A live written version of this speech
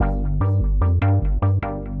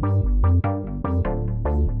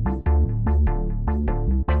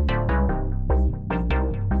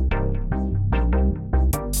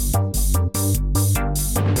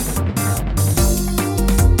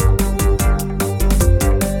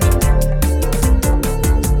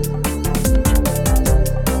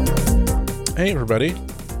Hey everybody,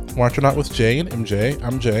 Watch or Not with Jay and MJ.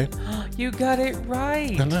 I'm Jay. You got it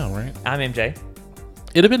right. I know, right? I'm MJ.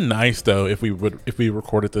 It'd have been nice though if we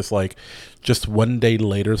recorded this like just one day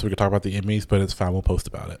later so we could talk about the Emmys, but it's fine. We'll post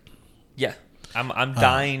about it. Yeah, I'm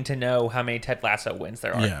dying to know how many Ted Lasso wins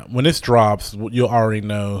there are. Yeah, when this drops, you'll already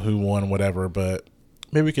know who won, whatever. But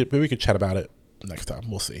maybe we could chat about it next time.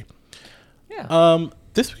 We'll see. Yeah.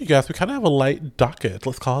 This week, guys, we kind of have a light docket.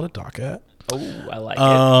 Let's call it a docket. Oh, I like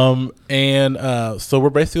it. And so we're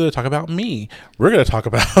basically going to talk about me. We're going to talk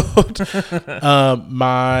about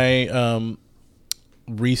my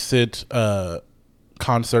recent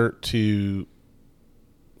concert to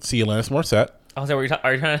see Alanis Morissette. I was like,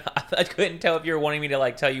 are you trying to, I couldn't tell if you were wanting me to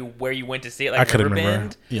like tell you where you went to see it, like I couldn't Riverbend,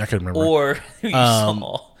 remember. Yeah, I couldn't remember. or who you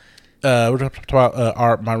saw. We're going to talk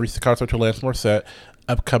about my recent concert to Alanis Morissette,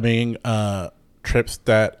 upcoming trips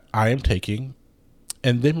that I am taking,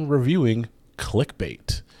 and then reviewing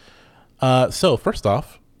Clickbait. So first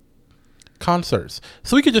off, concerts.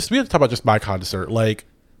 So we have to talk about just my concert. Like,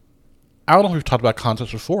 I don't know if we've talked about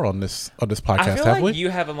concerts before on this podcast. I feel have like we? you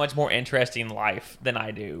have a much more interesting life than I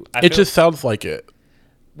do. It just sounds like it.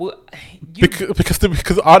 Well,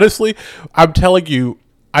 Because honestly, I'm telling you,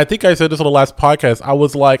 I think I said this on the last podcast. I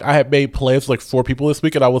was like, I had made plans for like 4 people this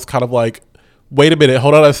week, and I was kind of like, wait a minute,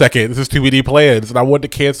 hold on a second. This is too many plans. And I wanted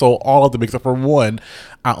to cancel all of them except for one.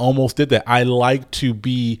 I almost did that. I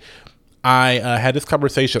had this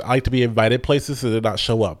conversation. I like to be invited places and not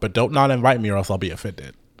show up. But don't not invite me or else I'll be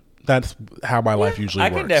offended. That's how my life usually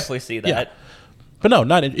works. I can definitely see that. Yeah. But no,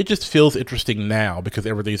 it just feels interesting now because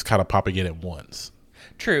everything's kind of popping in at once.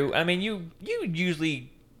 True. I mean, you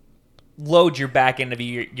usually load your back end of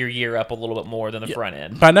your year up a little bit more than the front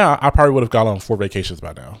end. By now, I probably would have gone on 4 vacations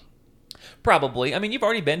by now. Probably. I mean, you've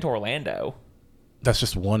already been to Orlando. That's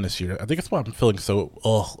just one this year. I think it's why I'm feeling so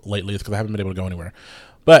lately. It's because I haven't been able to go anywhere.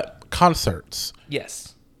 But concerts.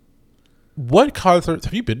 Yes. What concerts?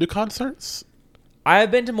 Have you been to concerts? I have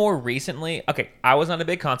been to more recently. Okay, I was not a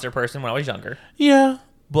big concert person when I was younger. Yeah.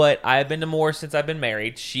 But I've been to more since I've been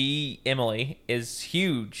married. Emily, is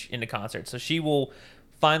huge into concerts. So she will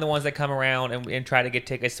find the ones that come around and try to get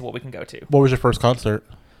tickets to what we can go to. What was your first concert?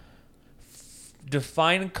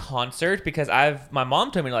 Define concert, because my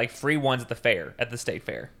mom told me like free ones at the state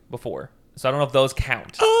fair before. So I don't know if those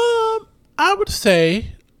count. I would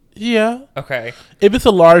say, yeah. Okay. If it's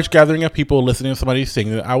a large gathering of people listening to somebody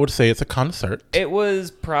sing, I would say it's a concert. It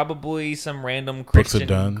was probably some random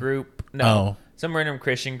Christian group. No, some random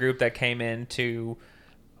Christian group that came into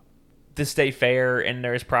the state fair, and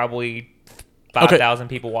there's probably 5,000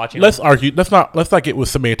 people watching. Let's argue. Let's not get with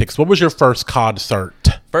semantics. What was your first concert?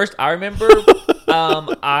 First, I remember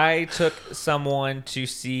I took someone to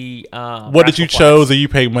see what did you chose that you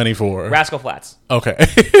paid money for? Rascal Flatts. Okay.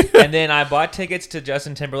 And then I bought tickets to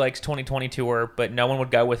Justin Timberlake's 2020 tour, but no one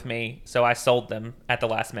would go with me, so I sold them at the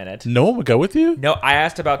last minute. No one would go with you? No, I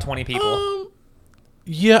asked about 20 people.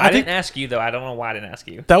 Yeah, I didn't ask you, though. I don't know why I didn't ask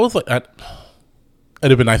you. That was like... It'd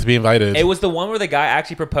have been nice to be invited. It was the one where the guy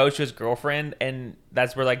actually proposed to his girlfriend, and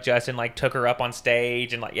that's where like Justin like took her up on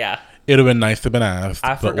stage and like, yeah. It'd have been nice to have been asked.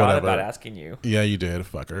 I forgot about asking you. Yeah, you did,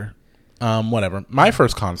 fucker. Whatever. My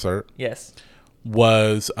first concert, yes,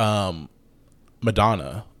 was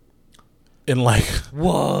Madonna. And like,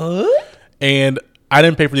 what? And I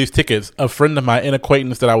didn't pay for these tickets. A friend of mine, an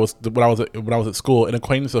acquaintance that when I was at school, an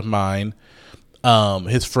acquaintance of mine,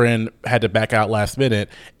 his friend had to back out last minute,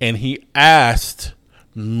 and he asked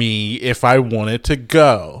me if I wanted to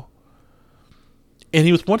go. And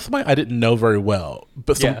he was somebody I didn't know very well,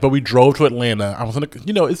 but we drove to Atlanta. I was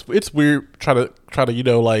it's weird trying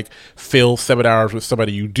to like fill 7 hours with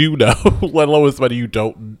somebody you do know, let alone with somebody you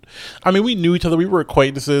don't. I mean, we knew each other. We were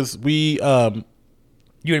acquaintances. You had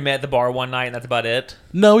met at the bar one night, and that's about it.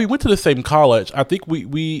 No, we went to the same college. I think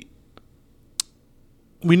we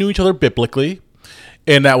knew each other biblically.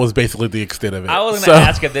 And that was basically the extent of it. I was going to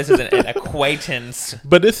ask if this is an acquaintance.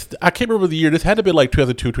 But I can't remember the year. This had to be like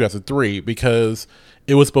 2002, 2003, because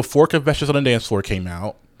it was before Confessions on the Dance Floor came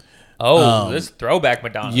out. Oh, this throwback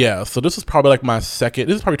Madonna. Yeah, so this was probably like my second.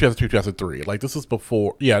 This is probably 2002, 2003. Like, this is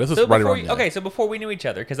before. Yeah, this is right around then. Okay, so before we knew each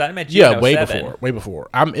other, because I met you in 07. way before.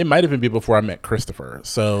 It might even be before I met Christopher.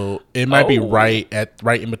 So it might be right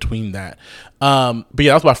in between that. But yeah,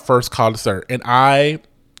 that was my first concert. And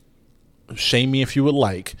shame me if you would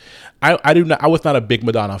like. I was not a big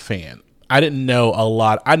Madonna fan. I didn't know a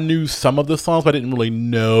lot. I knew some of the songs, but I didn't really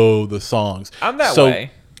know the songs. I'm that way.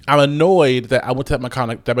 I'm annoyed that I went to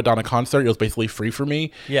that Madonna concert. It was basically free for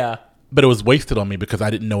me. Yeah. But it was wasted on me because I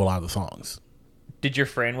didn't know a lot of the songs. Did your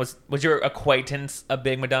friend, was your acquaintance a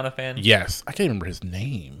big Madonna fan? Yes. I can't remember his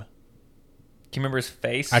name. Can you remember his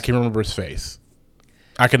face? I can remember his face.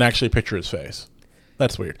 I can actually picture his face.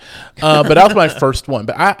 That's weird. But that was my first one.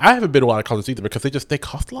 But I haven't been to a lot of concerts either because they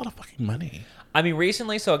cost a lot of fucking money. I mean,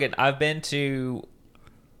 recently, so again, I've been to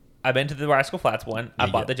the Rascal Flatts one. I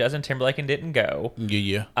bought the Justin Timberlake and didn't go.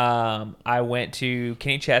 Yeah. I went to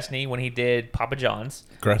Kenny Chesney when he did Papa John's.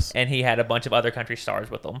 Gross. And he had a bunch of other country stars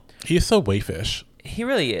with him. He is so wayfish. He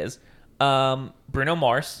really is. Bruno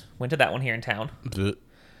Mars went to that one here in town.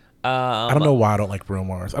 I don't know why I don't like Bruno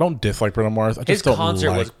Mars. I don't dislike Bruno Mars. I just don't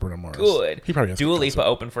like Bruno Mars. Good. He probably has Dua Lipa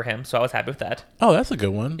opened for him, so I was happy with that. Oh, that's a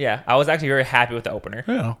good one. Yeah, I was actually very happy with the opener.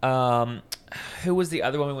 Yeah. Who was the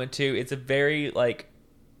other one we went to? It's a very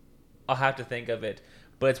I'll have to think of it,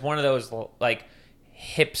 but it's one of those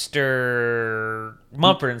hipster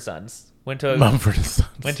Mumford and Sons. Went to a Mumford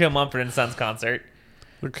and Sons concert.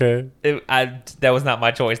 Okay. That was not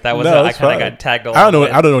my choice. That was I kind of got tagged along. I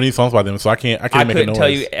don't know any songs by them, so I can't make a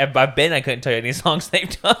noise. I couldn't tell you any songs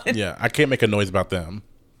they've done. Yeah, I can't make a noise about them.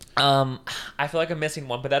 I feel like I'm missing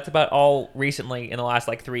one, but that's about all recently in the last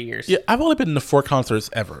 3 years. Yeah, I've only been to 4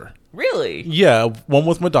 concerts ever. Really? Yeah, one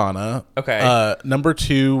was Madonna. Okay. Number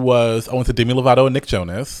 2 was I went to Demi Lovato and Nick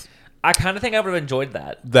Jonas. I kind of think I would have enjoyed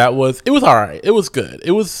that. It was all right. It was good.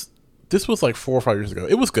 This was 4 or 5 years ago.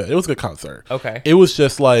 It was good. It was a good concert. Okay. It was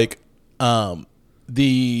just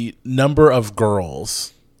the number of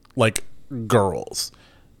girls.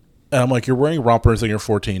 And I'm like, you're wearing rompers and you're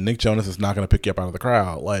 14. Nick Jonas is not going to pick you up out of the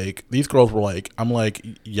crowd. These girls were I'm like,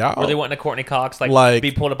 y'all. Were they wanting to Courtney Cox,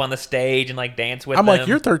 be pulled up on the stage and dance with them? I'm like,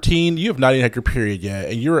 you're 13. You have not even had your period yet.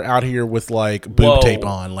 And you're out here with boob tape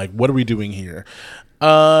on. What are we doing here?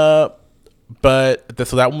 But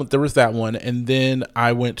so that one, there was that one, and then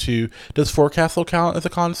I went to. Does Forecastle count as a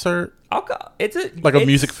concert? It's a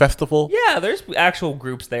music festival. Yeah, there's actual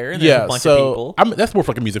groups there. And there's a bunch of people. That's more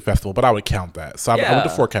like a music festival, but I would count that. So I went to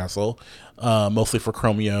Forecastle, mostly for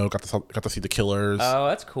Chromeo. Got to see the Killers. Oh,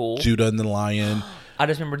 that's cool. Judah and the Lion. I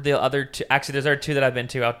just remembered the other two. Actually, there's other 2 that I've been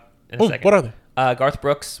to out in a second. What are they? Garth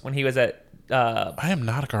Brooks when he was at. I am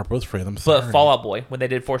not a Garth Brooks fan. I'm sorry. But Fall Out Boy when they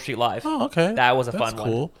did 4th Street Live. Oh, okay. That was a fun one.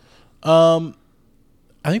 Cool. I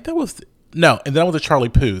think that was no, and then I was a Charlie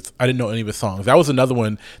Puth. I didn't know any of his songs. That was another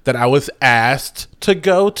one that I was asked to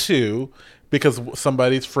go to because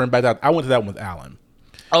somebody's friend back out. I went to that one with Alan.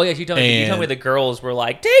 Oh yes, you told me the girls were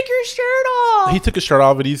like, "Take your shirt off." He took his shirt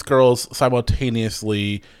off, and these girls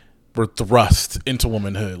simultaneously were thrust into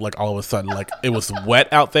womanhood. All of a sudden, it was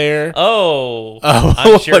wet out there. Oh,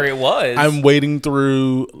 I'm sure it was. I'm wading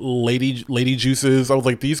through lady juices. I was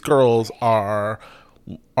like, these girls are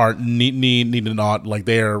need not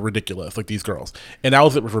they are ridiculous these girls. And that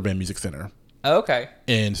was at Riverbend Music Center. Okay.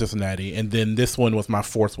 In Cincinnati. And then this one was my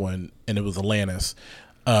 4th one, and it was Atlantis.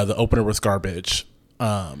 The opener was Garbage.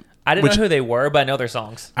 I didn't know who they were, but I know their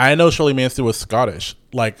songs. I know Shirley Manson was Scottish,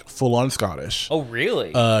 full on Scottish. Oh really?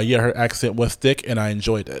 Yeah, her accent was thick, and I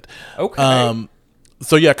enjoyed it. Okay.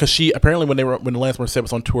 So yeah, because she apparently when Alanis Morissette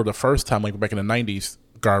was on tour the first time, back in the 90s,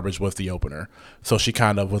 Garbage was the opener. So she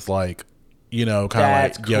kind of was cool.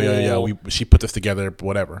 She put this together,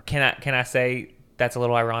 whatever. Can I say that's a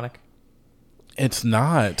little ironic? It's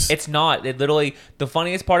not. It's not. It literally, the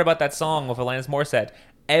funniest part about that song with Alanis Morissette,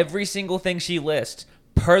 every single thing she lists,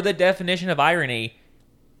 per the definition of irony,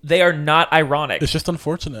 they are not ironic. It's just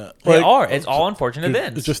unfortunate. They are. It's all unfortunate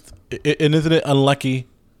events. It's just, and isn't it unlucky?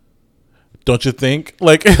 Don't you think?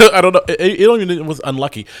 I don't know. It don't even, it was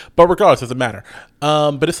unlucky. But regardless, it doesn't matter.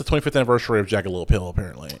 But it's the 25th anniversary of Jagged Little Pill,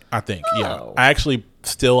 apparently. I think. Oh. Yeah. I actually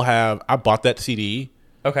still have, I bought that CD.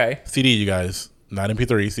 Okay. CD, you guys. Not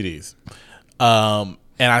MP3, CDs.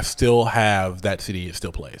 And I still have that CD. It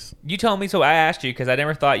still plays. You told me, so I asked you, because I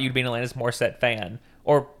never thought you'd be an Alanis Morissette fan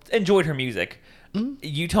or enjoyed her music. Mm-hmm.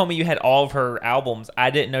 You told me you had all of her albums. I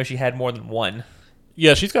didn't know she had more than one.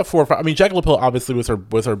 Yeah, she's got 4 or 5. I mean, Jagged Little Pill obviously was her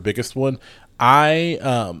biggest one. Jagged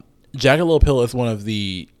Little Pill is one of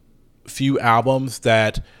the few albums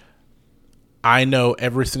that I know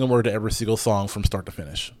every single word to every single song from start to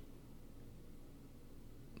finish.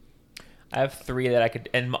 I have 3 that I could,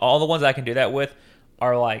 and all the ones I can do that with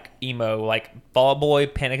are emo, Fall Out Boy,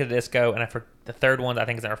 Panic at the Disco, and the third one I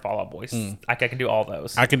think is our Fall Out Boys. I can do all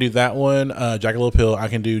those. I can do that one, Jagged Little Pill. I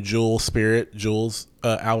can do Jules'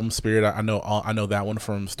 album Spirit. I know that one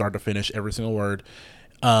from start to finish, every single word.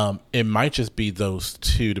 It might just be those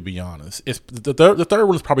 2, to be honest. It's the third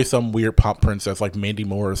one is probably some weird pop princess like Mandy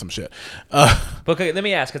Moore or some shit. Okay, let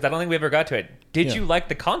me ask, because I don't think we ever got to it. Did you like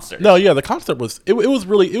the concert? No, yeah, the concert was it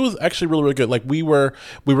was actually really, really good. We were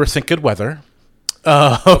seeing good weather.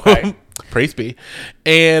 Okay. Praise be.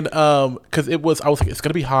 And because I was like, it's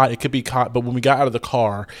gonna be hot, it could be hot, but when we got out of the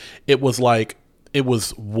car, it was it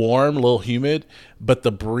was warm, a little humid, but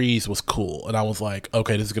the breeze was cool. And I was like,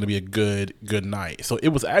 okay, this is going to be a good night. So it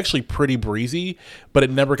was actually pretty breezy, but it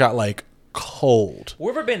never got like cold.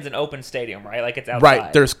 Riverbend's an open stadium, right? Like it's outside.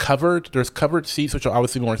 Right. There's covered seats, which are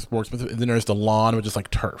obviously more expensive. And then there's the lawn, which is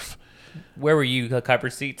like turf. Where were you? The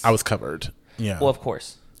covered seats? I was covered. Yeah. Well, of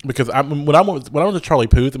course. Because when I went to Charlie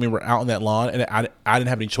Puth and we were out on that lawn, and I didn't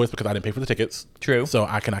have any choice because I didn't pay for the tickets. True. So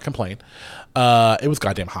I cannot complain. It was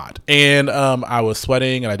goddamn hot, and I was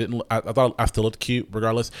sweating, and I thought I still looked cute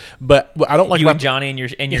regardless. But I don't like you and Johnny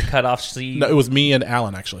in your cutoff sleeve. No, it was me and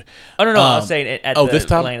Alan actually. Oh no, I was saying at this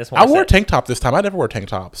time I wore a tank top this time. I never wore tank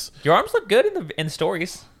tops. Your arms look good in the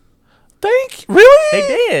stories. Really? They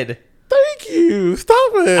did. Thank you.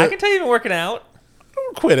 Stop it. I can tell you've been working out.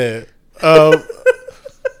 Don't quit it.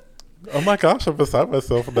 Oh my gosh, I'm beside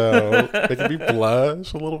myself now. Making me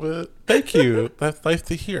blush a little bit. Thank you. That's nice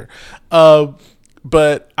to hear.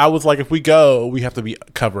 But I was like, if we go, we have to be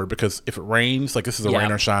covered because if it rains, like this is a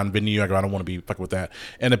rain or shine venue, I don't want to be fucking with that.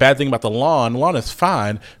 And the bad thing about the lawn is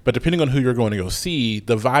fine, but depending on who you're going to go see,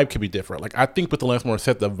 the vibe can be different. Like I think with the Alanis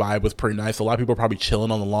Morissette, the vibe was pretty nice. A lot of people are probably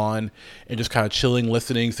chilling on the lawn and just kind of chilling,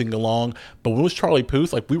 listening, singing along. But when it was Charlie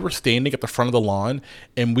Puth, like we were standing at the front of the lawn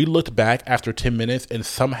and we looked back after 10 minutes and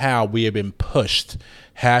somehow we had been pushed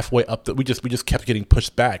halfway up. We just kept getting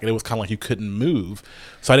pushed back and it was kind of like you couldn't move.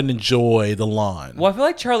 So I didn't enjoy the lawn. Well, I feel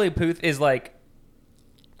like Charlie Puth is like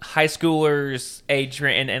high schoolers age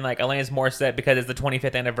and like Alanis Morissette because it's the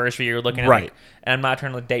 25th anniversary. You're looking at like, and I'm not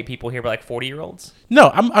trying to date people here, but like 40-year-olds.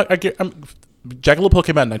 No, I'm Jack Little Pill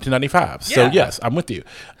came out in 1995. So yes, I'm with you.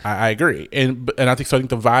 I agree. And I think so. I think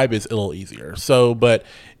the vibe is a little easier. So, but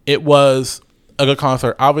it was a good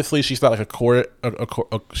concert. Obviously, she's not like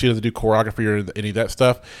she doesn't do choreography or any of that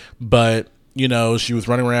stuff. But you know, she was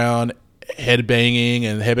running around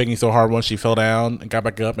headbanging so hard once she fell down and got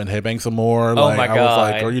back up and headbanged some more. Oh my God. I was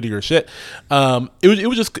like, girl, you do your shit.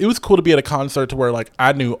 It was cool to be at a concert to where like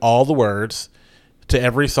I knew all the words to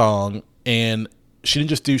every song, and she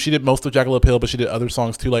did most of Jack Little Pill, but she did other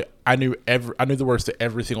songs too. Like I knew the words to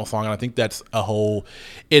every single song, and I think that's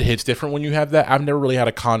it hits different when you have that. I've never really had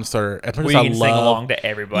a concert where you can sing along to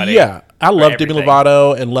everybody. Yeah, I love Demi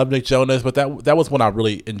Lovato and love Nick Jonas, but that was one I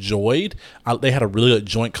really enjoyed. They had a really good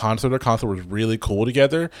joint concert. Their concert was really cool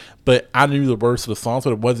together, but I knew the words to the songs,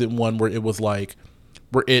 but it wasn't one where it was like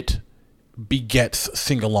where it begets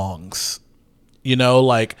sing-alongs. You know,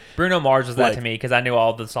 like Bruno Mars was that to me because I knew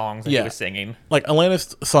all the songs that he was singing. Like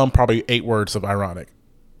Alanis sung probably 8 words of Ironic.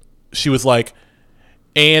 She was like,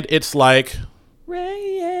 and it's like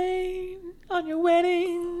rain on your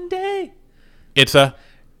wedding day. It's a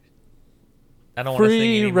I don't want to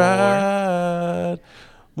sing anymore. Ride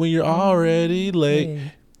when you're already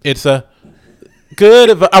late. It's a good.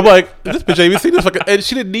 I'm like, this bitch ain't even seen this fucking, and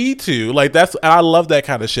she didn't need to. Like I love that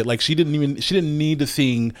kind of shit. Like she didn't need to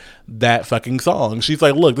sing that fucking song. She's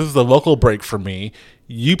like, look, this is a vocal break for me.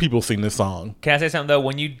 You people sing this song. Can I say something though?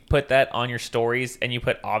 When you put that on your stories and you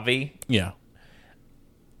put Avi,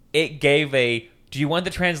 it gave a. Do you want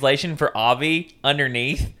the translation for Avi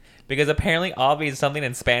underneath? Because apparently Avi is something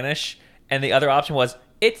in Spanish, and the other option was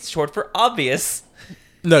it's short for obvious.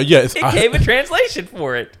 No, yes, it gave a translation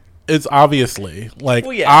for it. It's obviously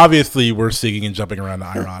obviously we're singing and jumping around to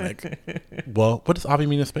Ironic. Well, what does Avi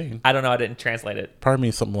mean in Spain? I don't know. I didn't translate it. Probably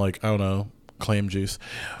means something like, I don't know, clam juice.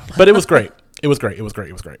 But it was great. It was great.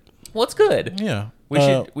 Well, it's good. Yeah.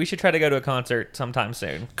 We should try to go to a concert sometime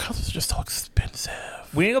soon. Concerts are just so expensive.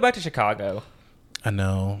 We need to go back to Chicago. I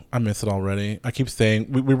know. I miss it already. I keep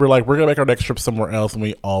saying we were like, we're gonna make our next trip somewhere else, and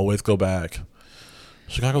we always go back.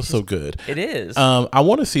 Chicago's so good. It is. I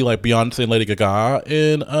want to see like Beyonce and Lady Gaga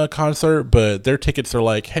in a concert, but their tickets are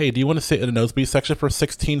like, hey, do you want to sit in the nosebleed section for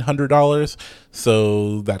 $1,600?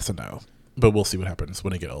 So that's a no. But we'll see what happens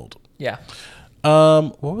when they get old. Yeah.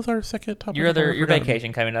 What was our second topic? Your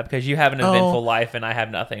vacation coming up because you have an eventful life and I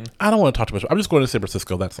have nothing. I don't want to talk too much. I'm just going to San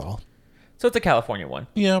Francisco. That's all. So it's a California one.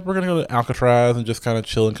 Yeah, we're gonna go to Alcatraz and just kind of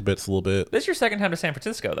chill in Kibitz a little bit. This is your second time to San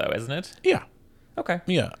Francisco, though, isn't it? Yeah. Okay.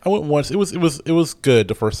 Yeah, I went once. It was good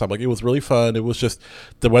the first time. Like it was really fun. It was just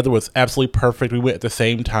the weather was absolutely perfect. We went at the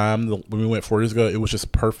same time when we went 4 years ago. It was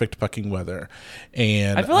just perfect fucking weather.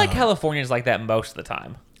 And I feel like California is like that most of the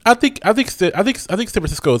time. I think San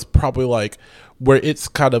Francisco is probably like where it's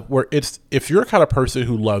if you're a kind of person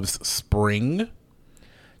who loves spring.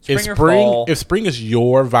 If spring is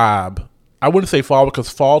your vibe, I wouldn't say fall because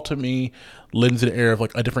fall to me lends an air of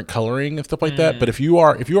like a different coloring and stuff like that. But if you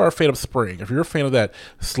are a fan of spring, if you're a fan of that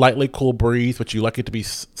slightly cool breeze, but you like it to be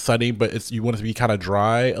sunny, but you want it to be kind of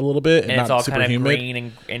dry a little bit and not it's all super kind of humid,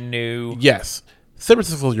 green and new. Yes, San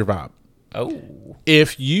Francisco is your vibe. Oh.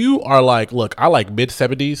 If you are like, look, I like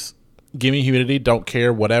mid-70s, give me humidity, don't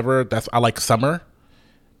care, whatever. I like summer.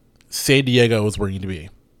 San Diego is where you need to be.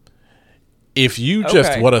 If you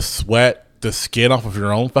just want to sweat the skin off of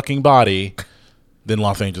your own fucking body, then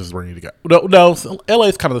Los Angeles is where you need to go. No, LA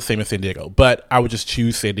is kind of the same as San Diego, but I would just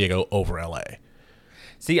choose San Diego over LA.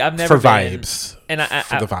 See, I've never for vibes, and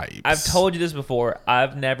for the vibes. I've told you this before.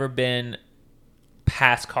 I've never been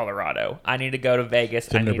past Colorado. I need to go to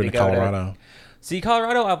Vegas. I've never been to Colorado. See,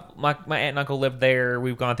 Colorado, my aunt and uncle live there.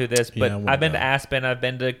 We've gone through this, but I've been to Aspen. I've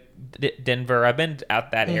been to Denver. I've been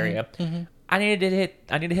out that area. Mm-hmm. I need to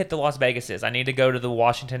hit the Las Vegases. I need to go to the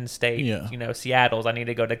Washington State, Seattle's. I need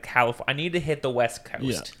to go to California. I need to hit the West Coast.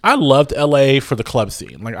 Yeah. I loved LA for the club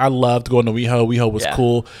scene. Like, I loved going to WeHo. WeHo was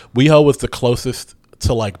cool. WeHo was the closest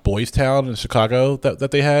to like Boys Town in Chicago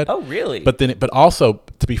that they had. Oh, really? But also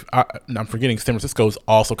I'm forgetting, San Francisco is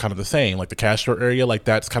also kind of the same. Like the Castro area, like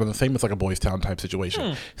that's kind of the same. It's like a Boys Town type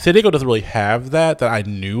situation. San Diego doesn't really have that I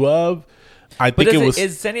knew of.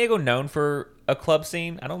 Is San Diego known for a club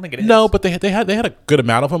scene? I don't think it is. No, but they had a good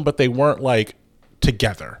amount of them, but they weren't like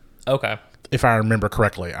together. Okay. If I remember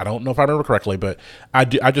correctly. I don't know if I remember correctly, but I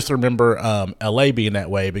just remember LA being that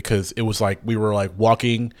way because it was like we were like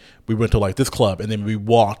walking, we went to like this club and then we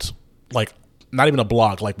walked like not even a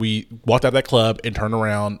block, like we walked out of that club and turned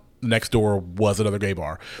around. Next door was another gay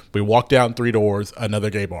bar. We walked down 3 doors, another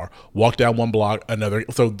gay bar. Walked down 1 block, another.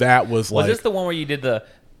 So that was like. Was this the one where you did the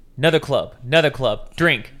another club,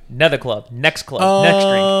 drink, another club, next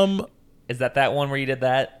drink? Is that one where you did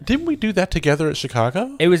that? Didn't we do that together at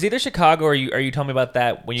Chicago? It was either Chicago or you told me about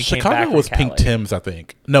that when you came back from was Cali. Pink Tim's, I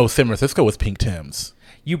think. No, San Francisco was Pink Tim's.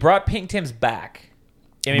 You brought Pink Tim's back.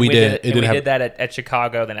 I mean, we did. We did that at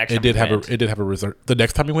Chicago the next time we went. It did have a reserve. The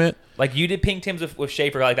next time we went? Like, you did Pink Tim's with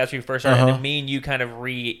Schaefer. Like, that's where you first started. And then me and you kind of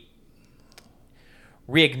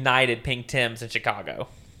reignited Pink Tim's in Chicago.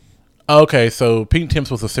 Okay, so Pink Tim's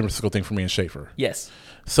was a San Francisco thing for me and Schaefer. Yes.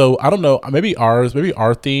 So, I don't know. Maybe our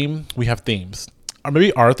theme, we have themes. Or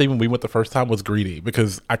maybe our theme when we went the first time was greedy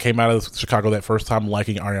because I came out of Chicago that first time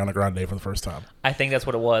liking Ariana Grande for the first time. I think that's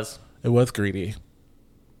what it was. It was greedy.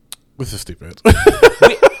 This is stupid.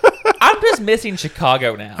 I'm just missing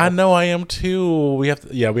Chicago now. I know I am too. We got to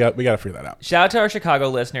figure that out. Shout out to our Chicago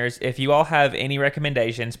listeners. If you all have any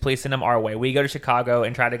recommendations, please send them our way. We go to Chicago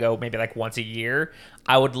and try to go maybe like once a year.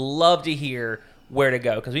 I would love to hear where to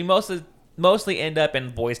go because we mostly end up in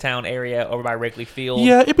Boys Town area over by Wrigley Field.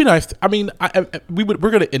 Yeah, it'd be nice. We're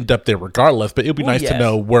going to end up there regardless, but it'd be nice to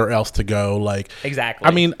know where else to go. Like, exactly.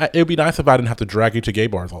 I mean, it'd be nice if I didn't have to drag you to gay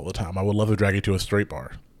bars all the time. I would love to drag you to a straight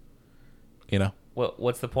bar. You know?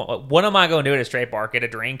 What's the point? What am I going to do at a straight bar? Get a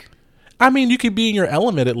drink? I mean, you could be in your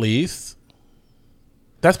element at least.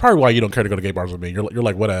 That's probably why you don't care to go to gay bars with me. You're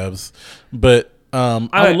like whatevs. But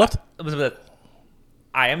I would love to.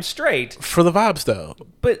 I am straight for the vibes, though.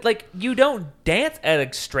 But like, you don't dance at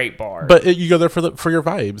a straight bar. But you go there for your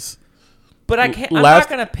vibes. But I can't. I'm not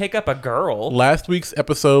gonna pick up a girl. Last week's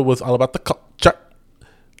episode was all about the culture.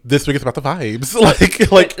 This week it's about the vibes.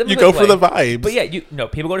 like you go for the vibes. But yeah,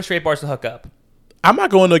 people go to straight bars to hook up. I'm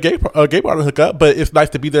not going to a gay bar to hook up, but it's nice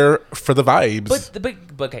to be there for the vibes.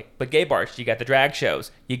 But gay bars, you got the drag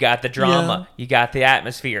shows, you got the drama, you got the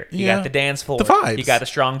atmosphere, you got the dance floor, the vibes, you got the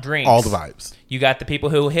strong drinks, all the vibes. You got the people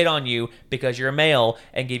who hit on you because you're a male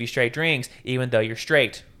and give you straight drinks, even though you're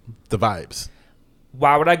straight. The vibes.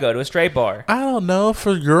 Why would I go to a straight bar? I don't know,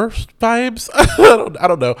 for your vibes. I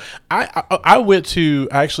don't know. I went to.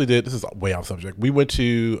 I actually did. This is way off subject. We went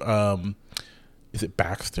to. Is it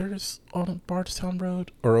Baxter's on Bardstown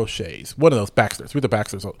Road or O'Shea's? One of those Baxter's. We're the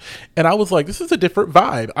Baxter's. And I was like, this is a different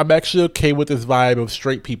vibe. I'm actually okay with this vibe of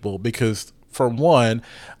straight people because, for one,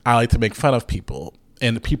 I like to make fun of people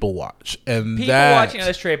and people watch. And people watching at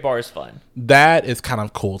a straight bar is fun. That is kind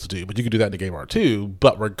of cool to do. But you can do that in a gay bar too.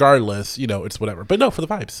 But regardless, it's whatever. But no, for the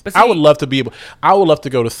vibes. See, I would love to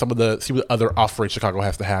go to see what other off-road Chicago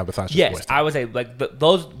has to have besides just Boys Town. I would say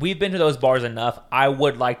those. We've been to those bars enough. I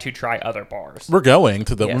would like to try other bars. We're going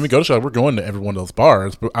to when we go to Chicago, we're going to every one of those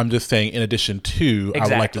bars. But I'm just saying, in addition to, I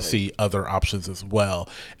would like to see other options as well.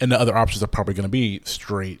 And the other options are probably going to be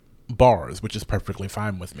straight bars, which is perfectly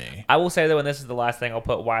fine with me. I will say though, and this is the last thing I'll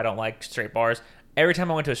put why I don't like straight bars. Every time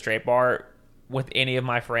I went to a straight bar with any of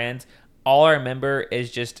my friends, all I remember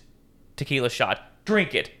is just tequila shot,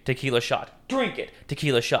 drink it, tequila shot, drink it,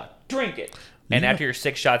 tequila shot, drink it. And after you're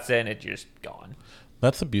 6 shots in, it's just gone.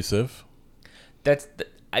 That's abusive. That's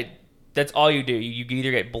all you do. You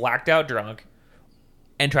either get blacked out drunk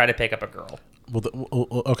and try to pick up a girl.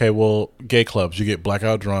 Well, gay clubs, you get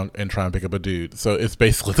blackout drunk and try and pick up a dude. So it's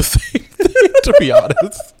basically the same thing, to be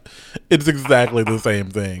honest. It's exactly the same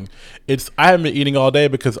thing. I haven't been eating all day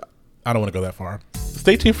because I don't want to go that far.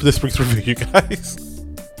 Stay tuned for this week's review, you guys.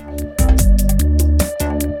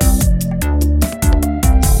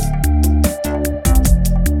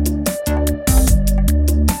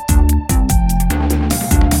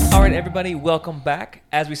 All right, everybody, welcome back.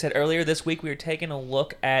 As we said earlier, this week we are taking a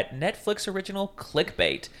look at Netflix original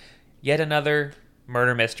Clickbait, yet another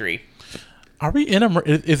murder mystery. Are we in a?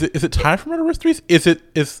 Is it time for murder mysteries? It's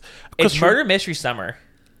murder mystery summer.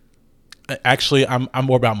 Actually, I'm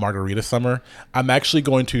more about Margarita Summer. I'm actually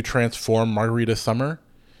going to transform Margarita Summer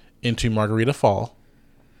into Margarita Fall.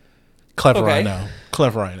 Clever, okay. I know.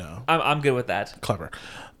 Clever, I know. I'm good with that. Clever.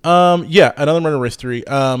 Yeah, another murder mystery.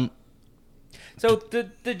 So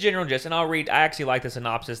the general gist, and I'll read. I actually like the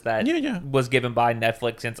synopsis that was given by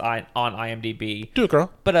Netflix on IMDb. Do it,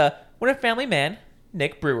 girl. But when a family man,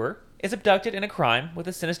 Nick Brewer, is abducted in a crime with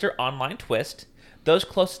a sinister online twist, those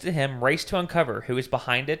closest to him race to uncover who is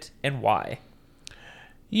behind it and why.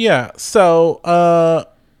 Yeah. So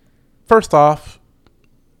first off,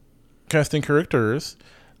 casting characters.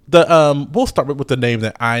 We'll start with the name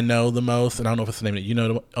that I know the most, and I don't know if it's the name that you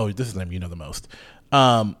know. This is the name you know the most.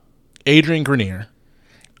 Adrian Grenier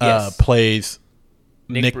plays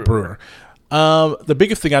Nick Brewer. The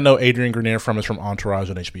biggest thing I know Adrian Grenier from is from Entourage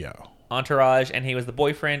on HBO. Entourage, and he was the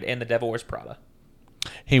boyfriend in The Devil Wears Prada.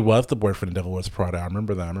 He was the boyfriend in Devil Wears Prada. I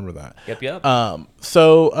remember that. Yep.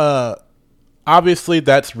 So obviously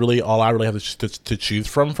that's really all I really have to choose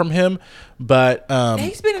from him. But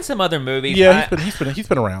he's been in some other movies. Yeah, he's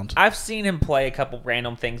been around. I've seen him play a couple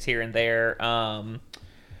random things here and there.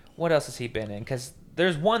 What else has he been in? Because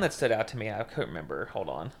there's one that stood out to me. I couldn't remember. Hold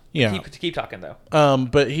on. Yeah. Keep talking though.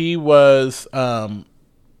 But he was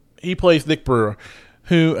he plays Nick Brewer,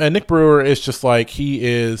 Nick Brewer is just like, he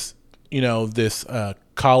is, this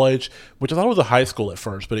college, which I thought was a high school at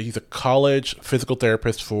first, but he's a college physical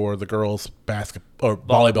therapist for the girls' basketball or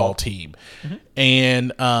volleyball team. Mm-hmm.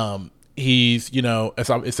 And he's, it's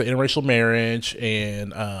an interracial marriage,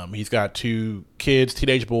 and he's got 2 kids,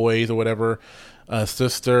 teenage boys or whatever, a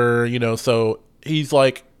sister, so he's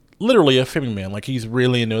like literally a family man. Like, he's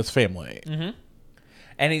really into his family. Mm-hmm.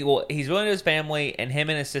 And he's really into his family, and him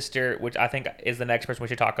and his sister, which I think is the next person we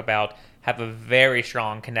should talk about, have a very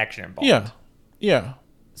strong connection and bond. Yeah.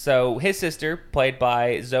 So his sister, played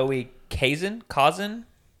by Zoe Kazan.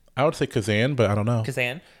 I would say Kazan, but I don't know.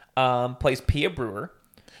 Kazan plays Pia Brewer.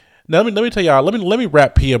 Now let me tell y'all. Let me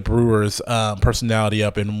wrap Pia Brewer's personality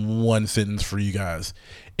up in one sentence for you guys.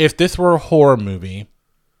 If this were a horror movie,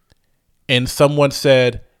 and someone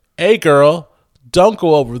said, "Hey, girl, don't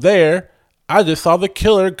go over there. I just saw the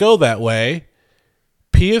killer go that way."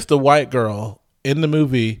 Pia's the white girl in the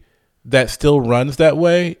movie that still runs that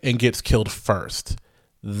way and gets killed first.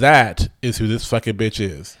 That is who this fucking bitch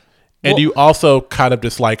is. And you also kind of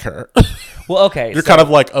dislike her. Well, okay. You're kind of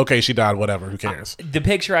like, okay, she died, whatever, who cares? The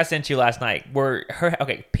picture I sent you last night were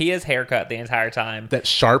Pia's haircut the entire time. That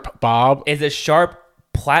sharp bob. Is a sharp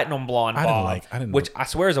platinum blonde bob. I didn't which I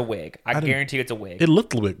swear is a wig. I guarantee it's a wig. It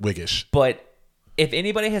looked a little bit wiggish. But if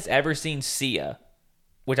anybody has ever seen Sia,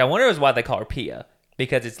 which I wonder is why they call her Pia,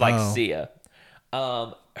 because it's like Sia.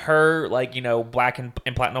 Her, black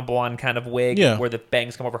and platinum blonde kind of wig, where the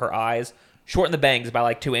bangs come over her eyes, shorten the bangs by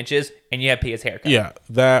like 2 inches, and you have Pia's haircut. Yeah,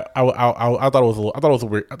 that I thought it was I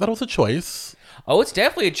thought it was a choice. Oh, it's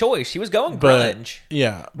definitely a choice. She was going grunge.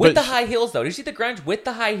 Yeah, with the high heels though. Did you see the grunge with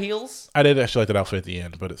the high heels? I didn't actually like that outfit at the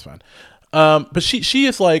end, but it's fine. But she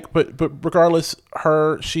is like, but regardless,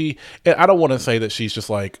 I don't want to say that she's just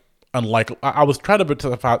like unlikable. I was trying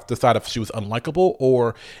to decide if she was unlikable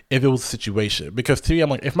or if it was a situation, because to me, I'm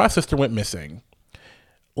like, if my sister went missing,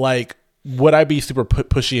 like, would I be super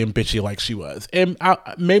pushy and bitchy like she was? And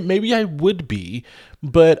maybe I would be,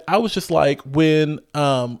 but I was just like, when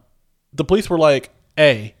the police were like,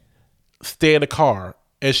 "Hey, stay in the car,"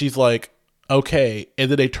 and she's like, "Okay," and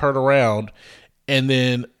then they turn around and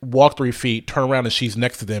then walk 3 feet, turn around, and she's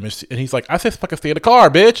next to them, and he's like, "I said fucking stay in the car,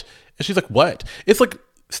 bitch," and she's like, "What?" It's like,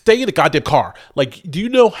 stay in the goddamn car. Like, do you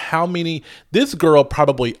know how many? This girl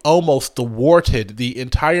probably almost thwarted the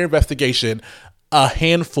entire investigation a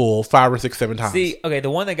handful, 5 or 6, 7 times. See, okay, the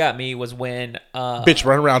one that got me was when bitch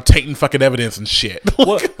running around tainting fucking evidence and shit.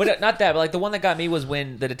 Well, but not that, but like the one that got me was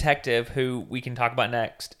when the detective, who we can talk about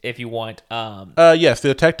next if you want. Yes, the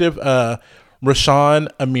detective, Rashawn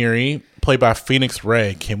Amiri, played by Phoenix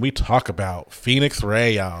Ray. Can we talk about Phoenix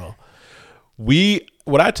Ray, y'all?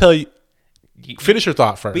 What I tell you. Finish your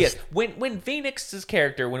thought first. Yes, when Phoenix's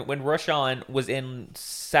character, when Rashawn was in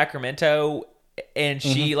Sacramento, and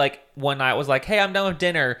she like one night was like, "Hey, I'm done with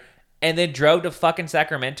dinner," and then drove to fucking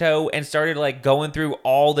Sacramento and started like going through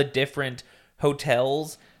all the different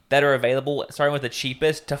hotels that are available, starting with the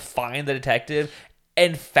cheapest, to find the detective,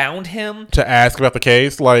 and found him to ask about the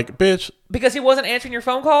case. Like, bitch, because he wasn't answering your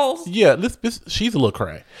phone calls. Yeah, this she's a little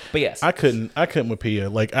cray. But yes, I couldn't with Pia.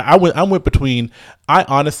 Like, I went between. I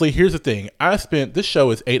honestly, here's the thing. This show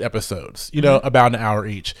is 8 episodes. You know, about an hour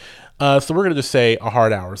each. So we're gonna just say a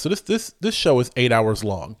hard hour. So this show is 8 hours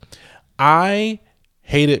long. I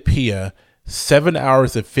hated Pia 7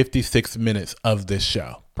 hours and 56 minutes of this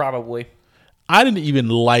show. Probably. I didn't even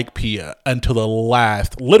like Pia until the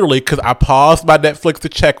last, literally, because I paused my Netflix to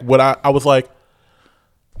check what I was like,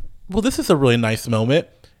 well, this is a really nice moment.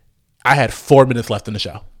 I had 4 minutes left in the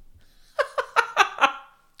show.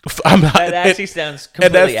 That actually sounds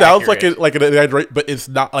completely and that sounds accurate. like an exaggeration, but it's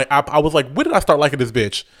not. Like I was like, when did I start liking this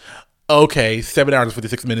bitch? Okay, 7 hours and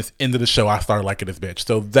 56 minutes into the show, I started liking this bitch.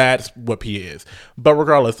 So that's what Pia is. But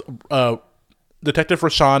regardless, Detective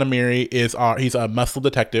Rashawn Amiri he's a muscle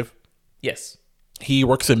detective. Yes. He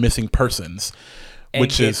works in missing persons, and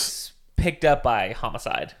which is picked up by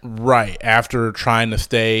homicide. Right, after trying to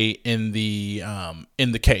stay in the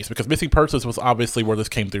case, because missing persons was obviously where this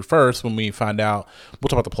came through first. When we find out, we'll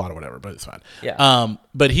talk about the plot or whatever, but it's fine. Yeah.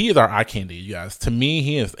 But he is our eye candy, you guys. To me,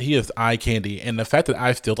 he is eye candy, and the fact that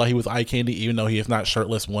I still thought he was eye candy, even though he is not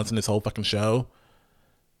shirtless once in this whole fucking show,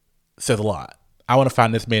 says a lot. I want to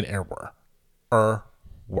find this man everywhere.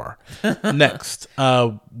 Next,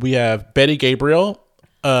 we have Betty Gabriel,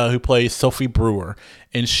 who plays Sophie Brewer,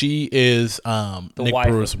 and she is Nick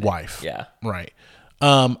Brewer's wife. Yeah, right.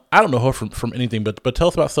 I don't know her from anything, but tell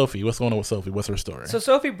us about Sophie. What's going on with Sophie? What's her story? So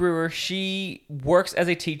Sophie Brewer, she works as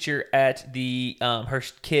a teacher at the her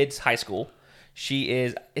kids' high school.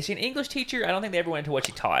 Is she an English teacher? I don't think they ever went into what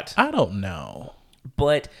she taught. I don't know,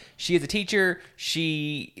 but she is a teacher.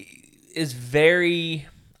 She is very.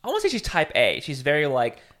 I want to say she's type A. She's very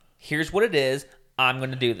like, here's what it is. I'm going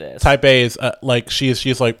to do this. Type A is like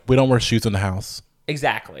she's like, we don't wear shoes in the house.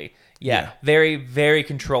 Exactly. Yeah. Very, very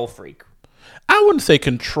control freak. I wouldn't say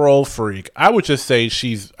control freak. I would just say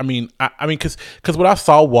she's. I mean, because when I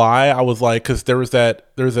saw why, I was like, because there was that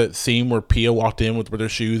scene where Pia walked in with her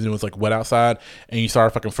shoes and it was like wet outside, and you saw her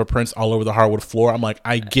fucking footprints all over the hardwood floor. I'm like,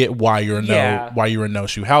 I get why you're a no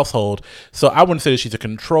shoe household. So I wouldn't say that she's a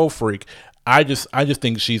control freak. I just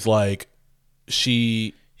think she's like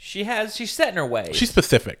she's set in her ways. She's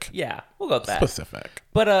specific. Yeah, we'll go with that. Specific.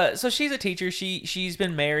 But so she's a teacher. She's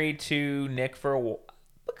been married to Nick for a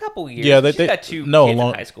couple years. Yeah, she's got two kids in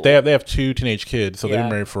high school. They have 2 teenage kids, so they've been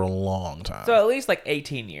married for a long time. So at least like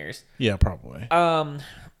 18 years. Yeah, probably. Does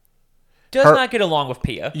not get along with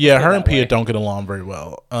Pia. Yeah, her and Pia don't get along very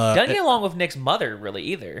well. Doesn't get along with Nick's mother really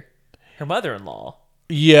either. Her mother-in-law.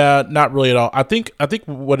 Yeah, not really at all. I think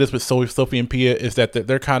what is with Sophie and Pia is that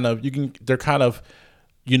they're kind of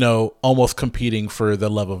you know, almost competing for the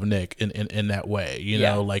love of Nick in that way. You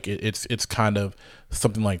know, like it's kind of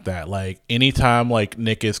something like that. Like anytime like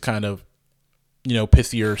Nick is kind of, you know,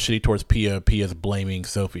 pissy or shitty towards Pia's blaming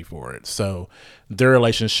Sophie for it. So their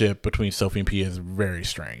relationship between Sophie and Pia is very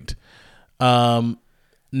strained.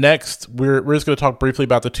 Next, we're just going to talk briefly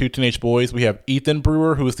about the 2 teenage boys. We have Ethan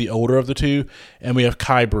Brewer, who is the older of the 2, and we have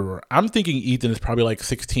Kai Brewer. I'm thinking Ethan is probably like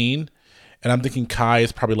 16, and I'm thinking Kai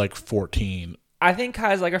is probably like 14. I think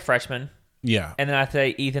Kai's like a freshman. Yeah. And then I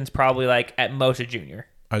say Ethan's probably like at most a junior.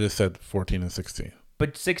 I just said 14 and 16.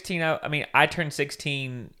 But 16, I turned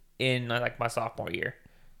 16 in like my sophomore year.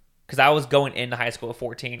 Because I was going into high school at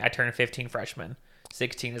 14. I turned 15 freshman.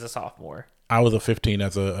 16 as a sophomore. I was a 15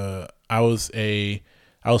 as I was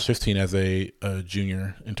 15 as a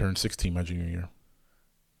junior and turned 16 my junior year.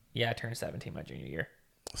 Yeah, I turned 17 my junior year.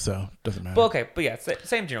 So doesn't matter. But okay, but yeah,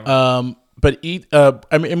 same general. But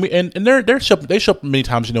I mean, and they show up many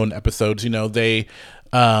times, you know, in episodes. You know, they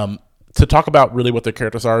to talk about really what their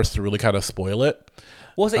characters are is to really kind of spoil it.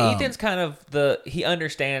 Well, so Ethan's kind of he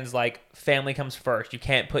understands like family comes first. You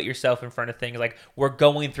can't put yourself in front of things like we're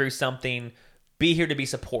going through something. Be here to be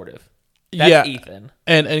supportive. That's Ethan.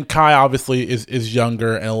 And Kai obviously is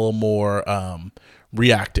younger and a little more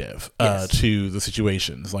reactive to the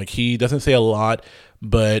situations. Like he doesn't say a lot,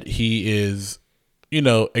 but he is, you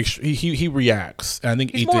know, he reacts. And I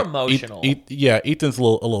think he's more emotional. Ethan's a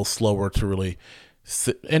little slower to really,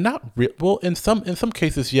 and not well in some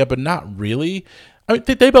cases, but not really. I mean,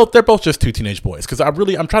 they're both just 2 teenage boys. Because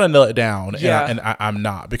I'm trying to nail it down, and I'm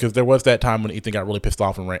not, because there was that time when Ethan got really pissed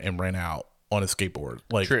off and ran out on a skateboard.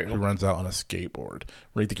 Like, True. Who runs out on a skateboard?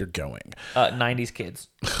 Where do you think you're going? 90s kids.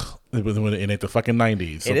 It ain't the fucking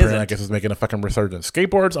 90s. So it apparently, isn't. I guess it's making a fucking resurgence.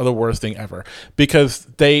 Skateboards are the worst thing ever. Because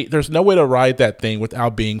there's no way to ride that thing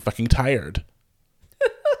without being fucking tired.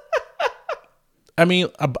 I mean,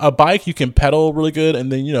 a bike you can pedal really good,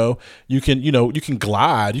 and then you can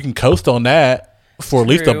glide, you can coast on that for at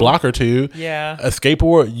least a block or two. Yeah. A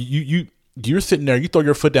skateboard, you're sitting there, you throw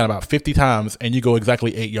your foot down about 50 times, and you go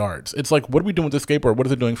exactly 8 yards. It's like, what are we doing with this skateboard? What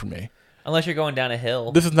is it doing for me? Unless you're going down a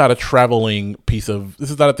hill. This is not a traveling piece of.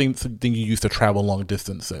 This is not a thing you use to travel long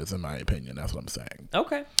distances, in my opinion. That's what I'm saying.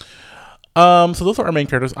 Okay. So those are our main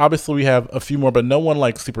characters. Obviously, we have a few more, but no one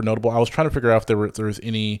like super notable. I was trying to figure out if there was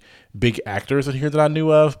any big actors in here that I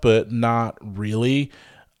knew of, but not really.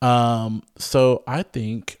 So I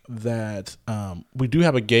think that we do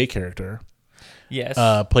have a gay character.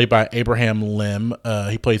 Yes. Played by Abraham Lim.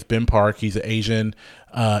 He plays Ben Park. He's an Asian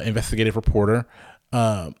investigative reporter.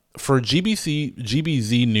 For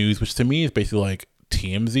GBZ News, which to me is basically like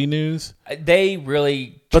TMZ News. They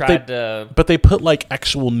really tried to... But they put like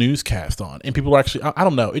actual newscast on, and people are actually... I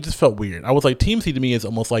don't know. It just felt weird. I was like, TMZ to me is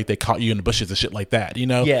almost like they caught you in the bushes and shit like that, you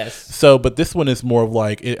know? Yes. So, but this one is more of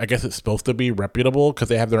like... I guess it's supposed to be reputable because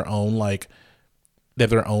they have their own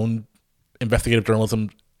investigative journalism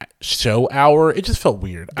show hour. It just felt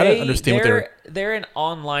weird. I didn't understand what they were. They're an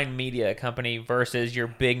online media company versus your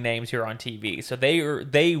big names here on TV. So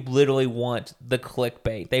they literally want the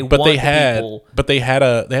clickbait. They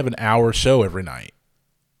have an hour show every night.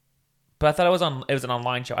 But I thought it was an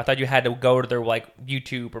online show. I thought you had to go to their like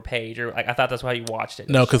YouTube or page, or like I thought that's how you watched it.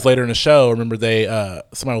 No, because later in the show, remember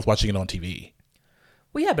somebody was watching it on TV.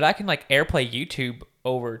 Well, yeah, but I can like AirPlay YouTube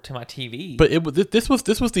over to my TV. But this was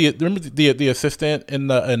the assistant in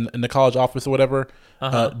the college office or whatever,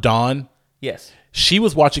 Dawn. Yes, she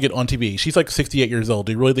was watching it on TV. She's like 68 years old.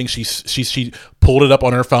 Do you really think she pulled it up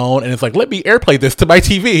on her phone and it's like, let me AirPlay this to my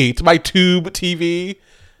TV, to my tube TV?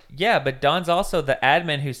 Yeah, but Dawn's also the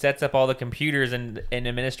admin who sets up all the computers and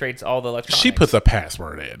administrates all the electronics. She puts a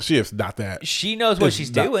password in. She is not that. She knows what she's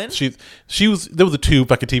doing. There was a tube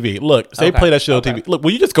fucking TV. Look, say play that show on TV. Look,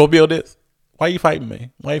 will you just go build this? Why are you fighting me?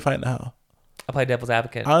 Why are you fighting the hoe? I play devil's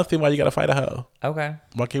advocate. I don't see why you gotta fight a hoe. Okay.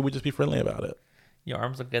 Why can't we just be friendly about it? Your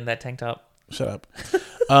arms look good in that tank top. Shut up.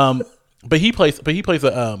 But he plays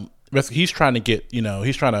a he's trying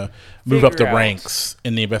to move up the ranks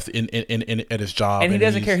in the in at his job, and he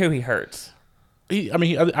doesn't care who he hurts.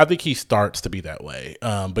 I think he starts to be that way.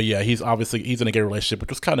 But yeah, he's in a gay relationship,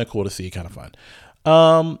 which was kind of cool to see, kind of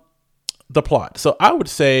fun. The plot. So I would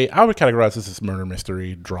categorize this as murder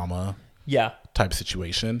mystery drama. Yeah. Type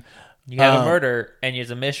situation. You have a murder and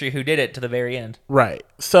there's a mystery who did it to the very end. Right.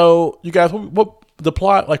 So you guys, what the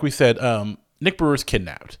plot? Like we said, Nick Brewer's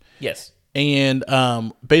kidnapped. Yes. And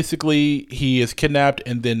basically, he is kidnapped,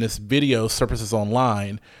 and then this video surfaces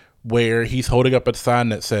online where he's holding up a sign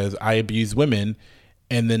that says, I abuse women.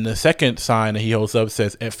 And then the second sign that he holds up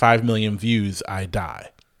says, at 5 million views, I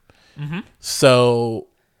die. Mm-hmm. So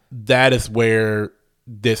that is where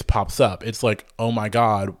this pops up. It's like, oh my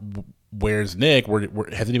God, where's Nick? Where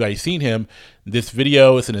has anybody seen him? This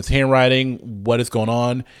video is in his handwriting. What is going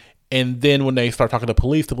on? And then when they start talking to the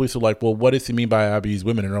police are like, well, what does he mean by I abuse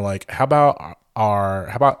women? And they're like, how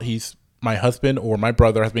about he's my husband or my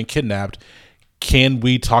brother has been kidnapped? Can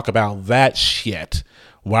we talk about that shit?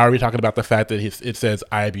 Why are we talking about the fact that it says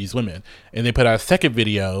I abuse women? And they put out a second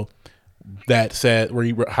video that said, where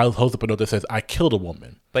he holds up a note that says I killed a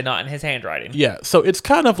woman. But not in his handwriting. Yeah. So it's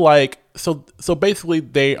kind of like, so basically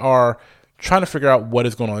they are trying to figure out what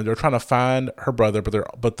is going on. They're trying to find her brother,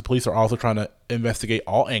 but the police are also trying to investigate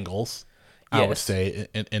all angles. Yes. I would say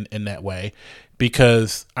in that way,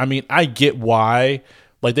 because I mean I get why.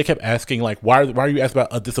 Like they kept asking, like why are you asking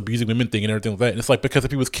about this abusing women thing and everything like that? And it's like because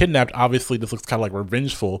if he was kidnapped, obviously this looks kind of like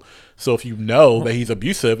revengeful. So if you know that he's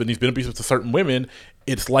abusive and he's been abusive to certain women,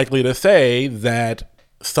 it's likely to say that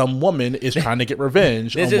some woman is trying to get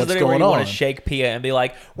revenge on what's going on. This is where you want to shake Pia and be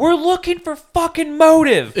like, we're looking for fucking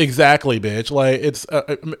motive. Exactly, bitch. Like it's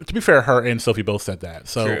to be fair, her and Sophie both said that,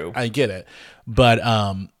 so true. I get it. But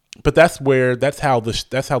that's how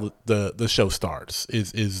the show starts.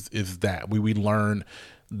 Is that we learn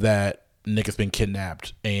that Nick has been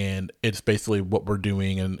kidnapped, and it's basically what we're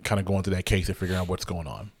doing and kind of going through that case and figuring out what's going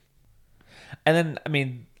on. And then, I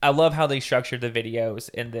mean, I love how they structured the videos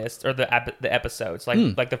in this, or the episodes.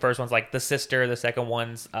 Like the first one's like the sister, the second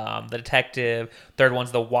one's the detective, third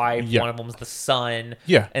one's the wife, one of them's the son.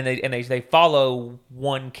 Yeah, and they follow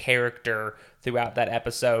one character throughout that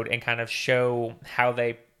episode and kind of show how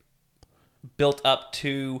they built up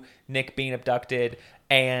to Nick being abducted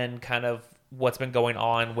and kind of what's been going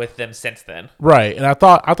on with them since then. Right, and I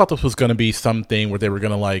thought this was going to be something where they were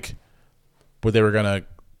going to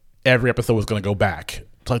every episode was going to go back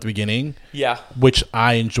to like the beginning. Yeah. Which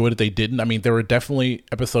I enjoyed that they didn't. I mean, there were definitely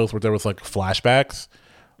episodes where there was like flashbacks,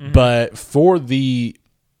 but for the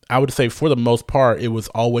I would say for the most part, it was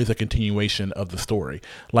always a continuation of the story.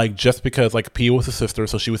 Like, just because, like, Pia was a sister,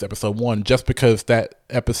 so she was episode 1, just because that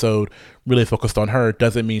episode really focused on her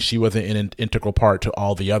doesn't mean she wasn't an integral part to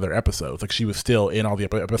all the other episodes. Like, she was still in all the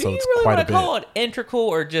episodes. Do you really quite want a to bit. call it integral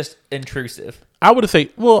or just intrusive? I would say,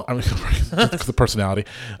 well, I mean, because of personality.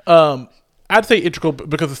 I'd say integral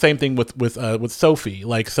because the same thing with Sophie.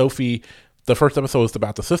 Like, Sophie, the first episode was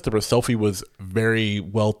about the sister, but Sophie was very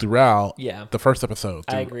well throughout the first episode.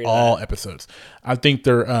 I agree. All episodes. I think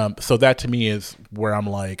they're so that to me is where I'm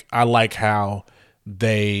like, I like how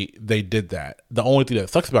they did that. The only thing that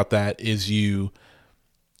sucks about that is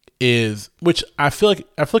which I feel like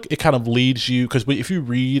it kind of leads you, because if you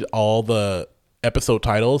read all the episode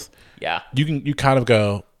titles, you kind of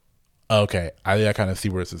go, okay, I kind of see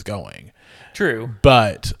where this is going. True.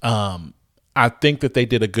 But I think that they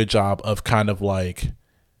did a good job of kind of like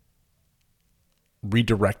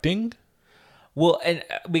redirecting. Well, and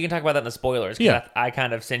we can talk about that in the spoilers. Yeah. I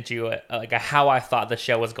kind of sent you a how I thought the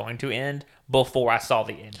show was going to end before I saw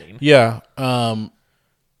the ending. Yeah. But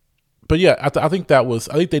yeah, I think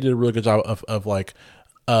they did a really good job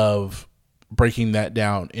of breaking that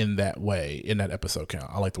down in that way, in that episode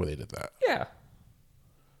count. I like the way they did that. Yeah.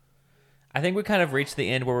 I think we kind of reached the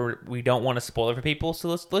end where we don't want to spoil it for people,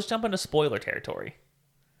 so let's jump into spoiler territory.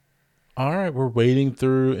 All right, we're wading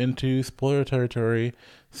through into spoiler territory,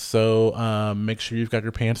 so make sure you've got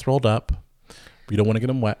your pants rolled up. We don't want to get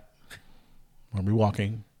them wet when we're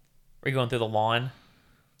walking. Are you going through the lawn?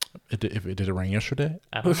 Did it rain yesterday?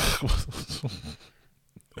 I don't know.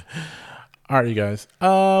 All right, you guys.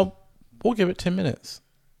 We'll give it 10 minutes.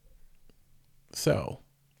 So,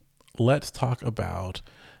 let's talk about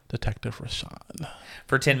Detective Rashawn.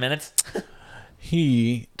 For 10 minutes?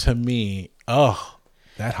 He, to me,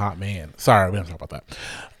 that hot man. Sorry, we don't talk about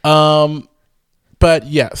that. But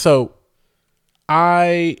yeah, so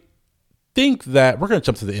I think that we're going to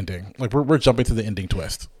jump to the ending. Like, we're jumping to the ending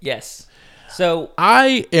twist. Yes. So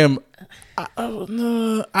I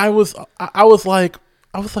was like,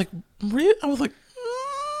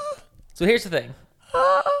 So here's the thing.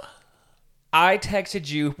 I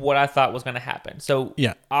texted you what I thought was going to happen. So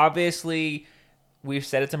obviously we've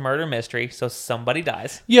said it's a murder mystery, so somebody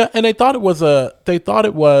dies. Yeah, and they thought it was a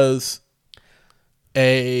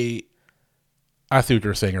I see what you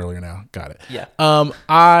were saying earlier now. Got it. Yeah.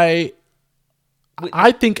 I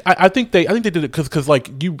think they did it because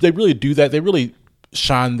like they really do that. They really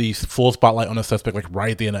shine the full spotlight on a suspect like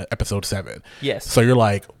right at the end of episode 7. Yes. So you're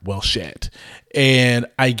like, well, shit. And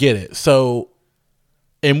I get it. So,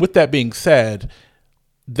 and with that being said,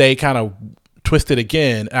 they kind of twisted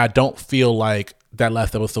again. And I don't feel like that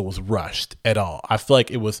last episode was rushed at all. I feel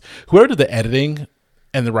like it was whoever did the editing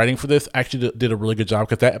and the writing for this actually did a really good job,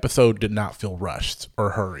 because that episode did not feel rushed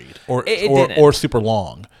or hurried or super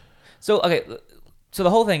long. So, okay. So the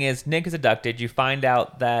whole thing is Nick is abducted. You find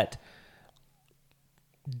out that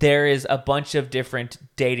there is a bunch of different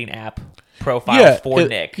dating app profiles for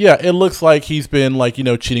Nick. Yeah, it looks like he's been like,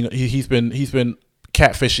 cheating. He's been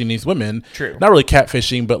catfishing these women. True. Not really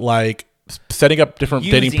catfishing, but like setting up different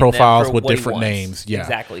dating profiles with different names. Yeah,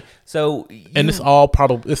 exactly. So and this all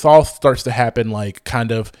starts to happen like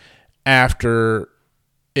kind of after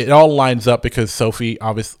it all lines up, because Sophie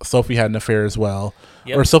had an affair as well,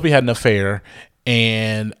 or Sophie had an affair,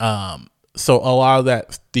 and so a lot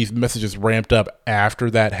of these messages ramped up after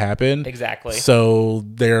that happened. Exactly. So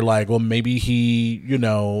they're like, well, maybe he,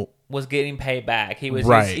 was getting paid back. He was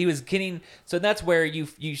he was getting. So that's where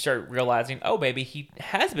you start realizing, oh, maybe he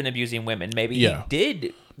has been abusing women. Maybe he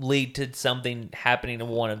did lead to something happening to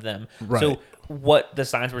one of them. Right. So what the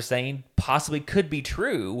signs were saying possibly could be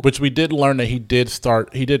true. Which we did learn that he did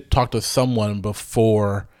talk to someone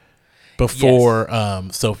before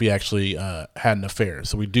Sophie actually had an affair.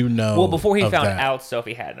 So we do know. Well, before he found out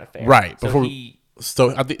Sophie had an affair. Right.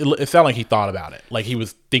 So I think it sounded like he thought about it. Like he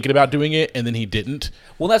was thinking about doing it, and then he didn't.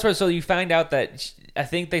 Well, that's right. So you find out that I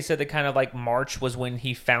think they said that kind of like March was when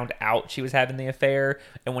he found out she was having the affair,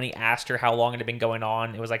 and when he asked her how long it had been going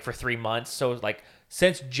on, it was like for 3 months. So it was like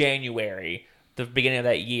since January, the beginning of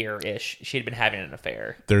that year-ish, she had been having an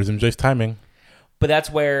affair. There's MJ's timing. But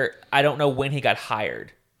that's where I don't know when he got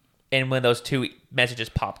hired, and when those two messages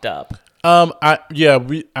popped up. I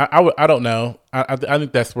don't know. I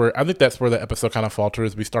think that's where the episode kind of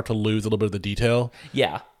falters. We start to lose a little bit of the detail.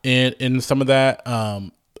 Yeah. In some of that.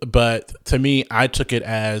 But to me, I took it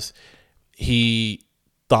as he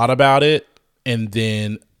thought about it and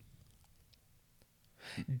then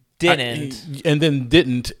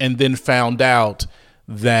didn't, and then found out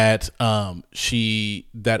that Sophie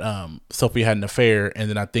had an affair, and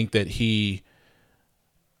then I think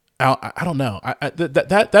I don't know.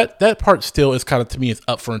 That part still is kind of, to me, is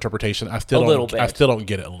up for interpretation. I still don't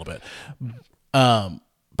get it a little bit.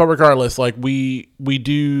 But regardless, like they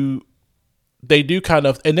do kind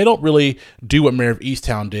of, and they don't really do what Mayor of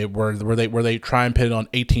Easttown did, where they try and pin it on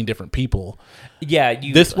 18 different people. Yeah,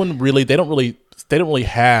 this one really they don't really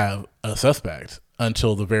have a suspect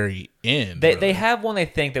until the very end. They have one they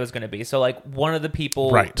think there was going to be. So like one of the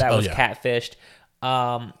people that was catfished.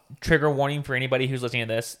 Trigger warning for anybody who's listening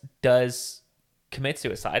to this, does commit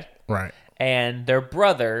suicide. Right. And their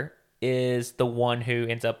brother is the one who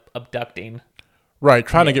ends up abducting. Right,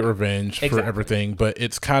 trying to get revenge for everything, but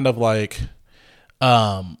it's kind of like,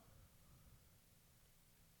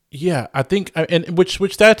 yeah, I think, and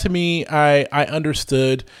which that to me, I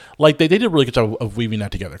understood, like they did a really good job of weaving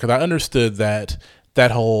that together, because I understood that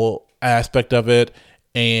whole aspect of it,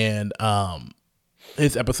 and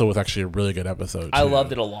his episode was actually a really good episode too. I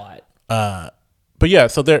loved it a lot. But yeah,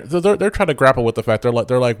 so they're trying to grapple with the fact, they're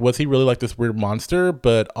like, was he really like this weird monster?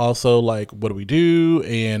 But also like, what do we do?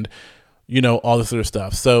 And all this other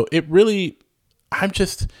stuff. So it really,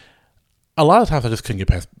 a lot of times I just couldn't get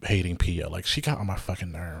past hating Pia. Like, she got on my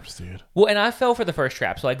fucking nerves, dude. Well, and I fell for the first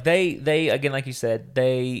trap. So like they again, like you said,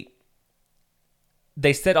 they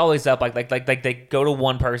set all these up like they go to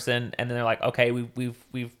one person and then they're like, okay,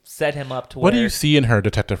 we've set him up to what do you see in her,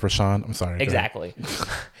 Detective Rashawn? I'm sorry. Exactly.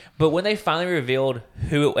 But when they finally revealed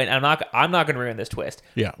who, and I'm not going to ruin this twist.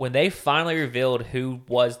 Yeah. When they finally revealed who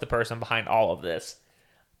was the person behind all of this,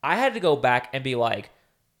 I had to go back and be like,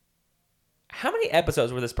 how many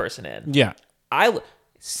episodes were this person in? Yeah.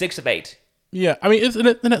 6 of 8. Yeah. I mean,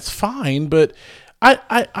 and it's fine, but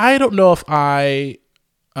I don't know if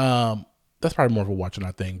that's probably more of a watching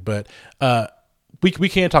out thing, but we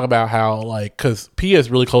can't talk about how, like, because Pia is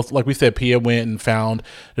really close. Like we said, Pia went and found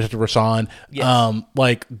Detective Rashawn. Yes.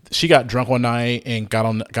 Like she got drunk one night and got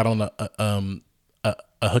on a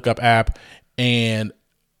hookup app and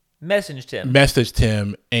messaged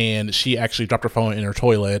him, and she actually dropped her phone in her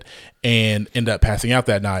toilet and ended up passing out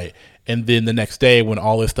that night. And then the next day, when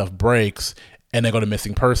all this stuff breaks and they go to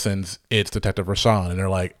missing persons, it's Detective Rashawn, and they're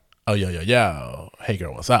like, oh, yo, hey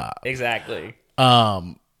girl, what's up? Exactly.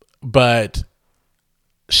 But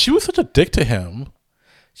she was such a dick to him.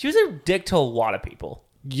 She was a dick to a lot of people.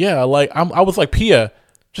 Yeah, like I was like, Pia,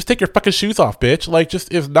 just take your fucking shoes off, bitch. Like,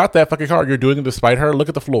 just, it's not that fucking hard. You're doing it despite her. Look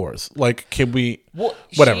at the floors. Like, can we? Well,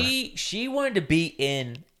 whatever. She wanted to be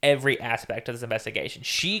in every aspect of this investigation.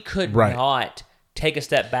 She could not take a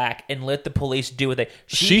step back and let the police do what they.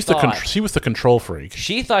 She was the control freak.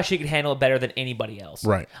 She thought she could handle it better than anybody else.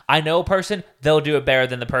 Right. I know a person, they'll do it better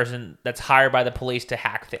than the person that's hired by the police to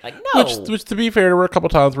hack things. Like, no. Which to be fair, there were a couple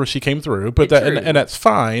times where she came through, but and that's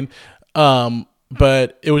fine.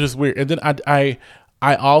 But it was just weird. And then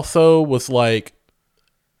I also was like,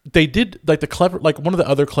 they did like the clever, like one of the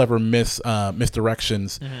other clever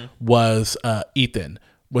misdirections was Ethan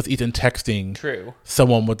texting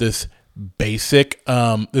someone with this basic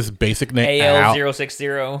name,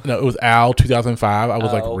 AL060. No, it was Al 2005. I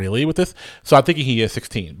was like, really, with this? So I'm thinking he is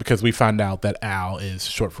 16, because we find out that Al is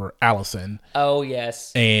short for Allison. Oh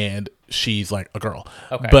yes. And she's like a girl.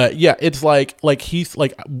 Okay. But yeah, it's like he's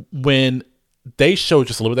like, when they showed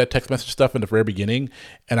just a little bit of that text message stuff in the very beginning,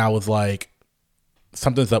 and I was like,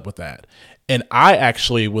 something's up with that. And I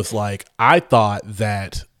actually was like, my thought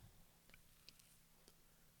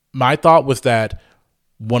was that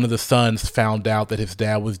one of the sons found out that his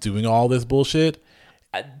dad was doing all this bullshit.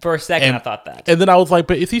 For a second, I thought that. And then I was like,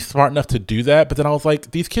 but is he smart enough to do that? But then I was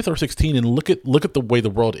like, these kids are 16, and look at the way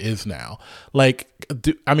the world is now. Like,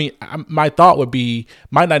 my thought would be,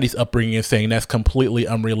 my 90s upbringing is saying that's completely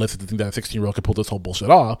unrealistic to think that a 16-year-old could pull this whole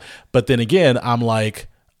bullshit off. But then again, I'm like,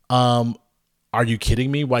 are you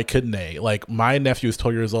kidding me? Why couldn't they? Like, my nephew is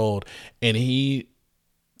 12 years old, and he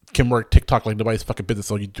can work TikTok like nobody's fucking business.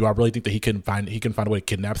 So do I really think that he can find a way to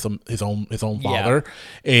kidnap his own father?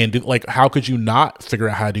 And like, how could you not figure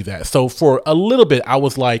out how to do that? So for a little bit, I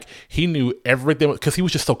was like, he knew everything, because he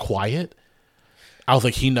was just so quiet. I was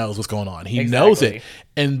like, he knows what's going on. He knows it.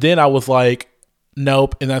 And then I was like,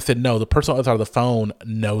 nope. And I said, no, the person on the other side of the phone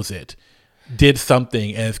knows it, did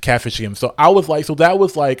something, and is catfishing him. So I was like, so that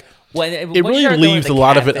was like, it really leaves a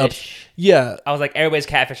lot of it up. Yeah. I was like, everybody's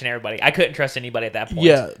catfishing everybody. I couldn't trust anybody at that point.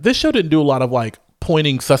 Yeah. This show didn't do a lot of like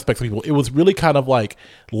pointing suspects at people. It was really kind of like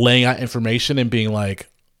laying out information and being like,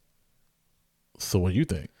 so what do you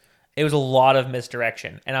think? It was a lot of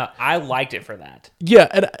misdirection, and I liked it for that. Yeah,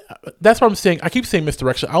 and that's what I'm saying. I keep saying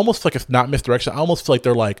misdirection. I almost feel like it's not misdirection. I almost feel like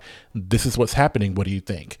they're like, this is what's happening. What do you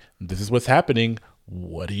think? This is what's happening.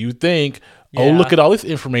 What do you think? Yeah. Oh, look at all this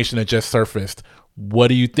information that just surfaced. What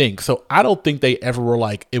do you think? So I don't think they ever were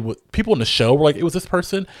like, it was, people in the show were like, it was this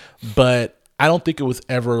person, but I don't think it was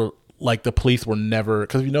ever like the police were never,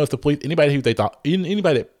 because you know, it's the police, anybody who they thought,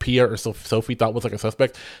 anybody that Pia or Sophie thought was like a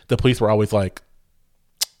suspect, the police were always like,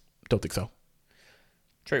 don't think so.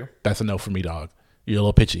 True. That's a no for me, dog. You're a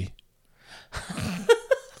little pitchy.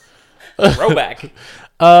 Throwback.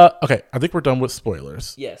 Okay, I think we're done with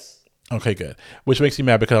spoilers. Yes. Okay, good. Which makes me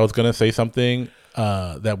mad because I was gonna say something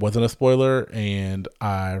that wasn't a spoiler and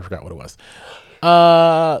I forgot what it was.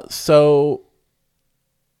 So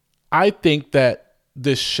I think that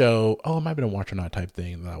this show, it might have been a watch or not type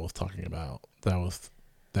thing that I was talking about.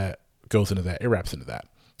 That goes into that. It wraps into that.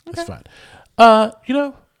 Okay. It's fine. You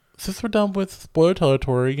know, since we're done with spoiler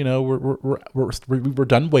territory, you know, we're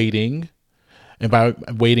done waiting. And by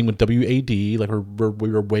waiting with WAD, like we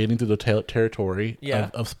were wading through the territory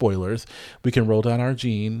of spoilers, we can roll down our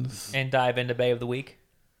jeans. And dive into Bay of the Week.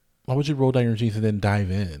 Why would you roll down your jeans and then dive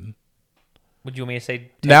in? Would you want me to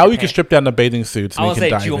say... Now we can strip down the bathing suits. I was going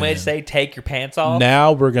to say, do you want me to say take your pants off?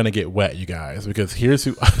 Now we're going to get wet, you guys, because here's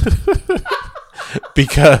who...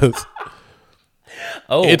 because...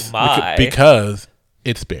 Oh, my. Because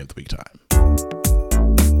it's Bay of the Week time.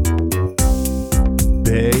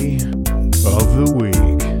 Bay of the Week.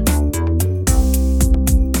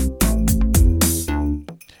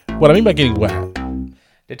 What I mean by getting wet,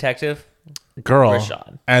 Detective girl,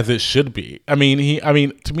 Rashawn. As it should be. I mean,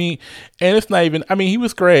 to me, and it's not even. I mean, he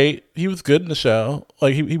was great. He was good in the show.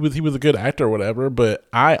 Like he was a good actor or whatever. But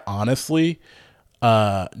I honestly,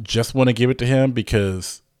 just want to give it to him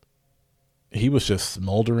because he was just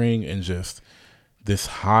smoldering and just this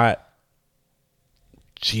hot.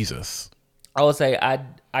 Jesus. I will say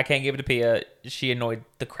I can't give it to Pia. She annoyed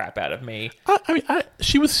the crap out of me.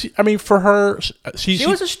 For her, she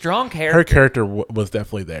was a strong character. Her character was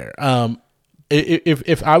definitely there.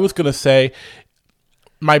 If I was gonna say,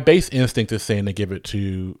 my base instinct is saying to give it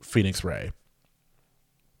to Phoenix Ray.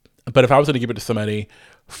 But if I was gonna give it to somebody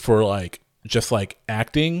for like just like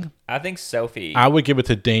acting, I think Sophie. I would give it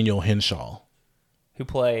to Daniel Henshaw, who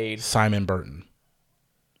played Simon Burton.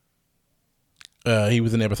 He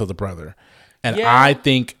was in the episode The Brother. And yeah. I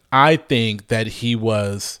think that he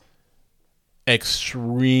was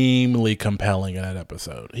extremely compelling in that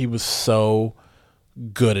episode. He was so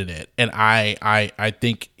good in it. And I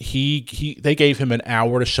think they gave him an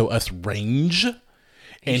hour to show us range.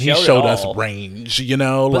 And he showed us range, you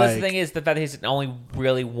know. But the thing is, the fact that he's only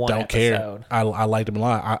really one episode. Care. I liked him a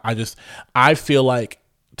lot. I feel like,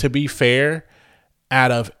 to be fair,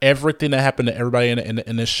 out of everything that happened to everybody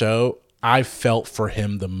in this show, I felt for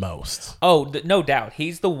him the most. Oh, no doubt.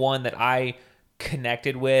 He's the one that I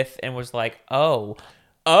connected with and was like, oh.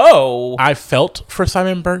 I felt for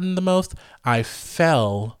Simon Burton the most. I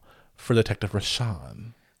fell for Detective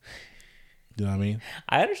Rashawn. You know what I mean?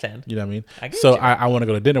 I understand. You know what I mean? I want to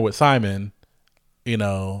go to dinner with Simon, you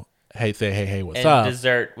know, hey, what's up? And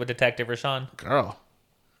dessert with Detective Rashawn. Girl.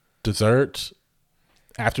 Dessert,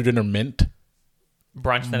 after dinner mint.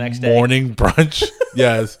 Brunch the next day. Morning brunch.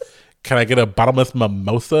 Yes. Can I get a bottomless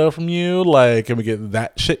mimosa from you? Like, can we get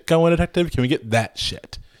that shit going, Detective? Can we get that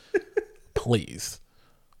shit? Please.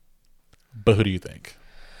 But who do you think?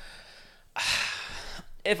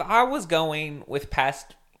 If I was going with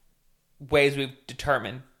past ways we've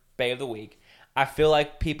determined Bay of the Week, I feel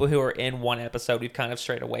like people who are in one episode we've kind of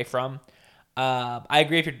strayed away from. I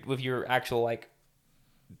agree with your actual like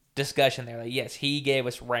discussion there. Like, yes, he gave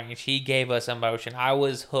us range. He gave us emotion. I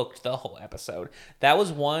was hooked the whole episode. That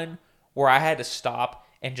was one where I had to stop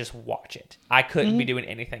and just watch it. I couldn't be doing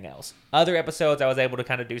anything else. Other episodes, I was able to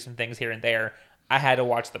kind of do some things here and there. I had to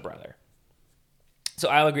watch The Brother. So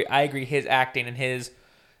I agree. His acting and his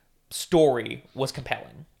story was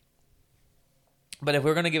compelling. But if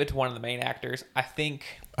we're going to give it to one of the main actors, I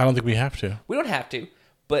don't think we have to. We don't have to.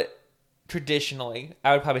 But traditionally,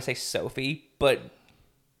 I would probably say Sophie. But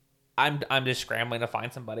I'm just scrambling to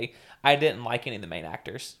find somebody. I didn't like any of the main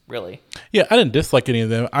actors, really. Yeah, I didn't dislike any of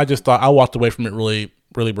them. I just thought I walked away from it really,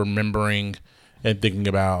 really remembering and thinking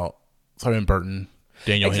about Simon Burton,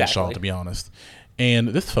 Daniel Henshaw, to be honest. And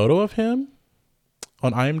this photo of him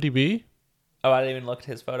on IMDb. Oh, I didn't even look at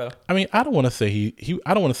his photo. I mean, I don't want to say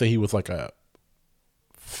I don't want to say he was like a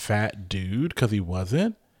fat dude, because he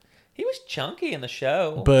wasn't. He was chunky in the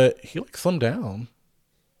show, but he like slimmed down.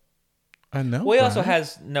 I know. Well, he also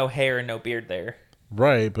has no hair and no beard there.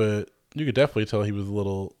 Right, but you could definitely tell he was a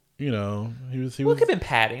little, you know, he was. Well, it could have been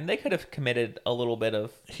padding. They could have committed a little bit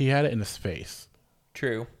of. He had it in his face.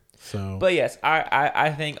 True. So. But yes,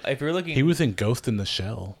 I think if you're looking. He was in Ghost in the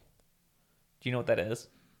Shell. Do you know what that is?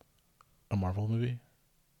 A Marvel movie.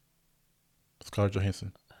 Scarlett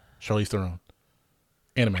Johansson, Charlize Theron.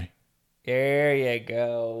 Anime. There you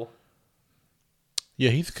go. Yeah,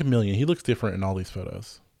 he's a chameleon. He looks different in all these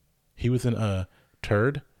photos. He was in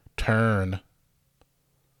Turn. Is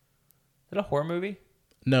it a horror movie?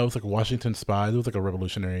 No, it was like Washington Spies. It was like a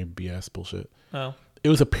revolutionary BS bullshit. Oh. It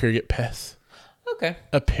was a period piece. Okay.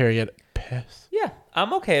 A period piece. Yeah,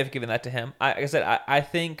 I'm okay with giving that to him. Like I said, I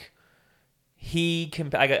think he can.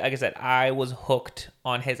 Like I said, I was hooked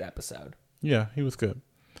on his episode. Yeah, he was good.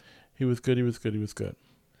 He was good.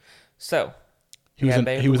 So he was in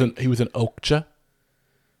Okja.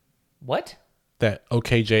 What? That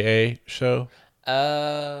OKJA show.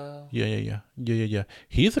 Yeah.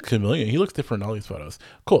 He's a chameleon. He looks different in all these photos.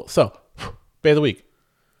 Cool. So, Bay of the Week.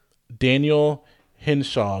 Daniel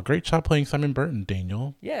Henshaw. Great job playing Simon Burton,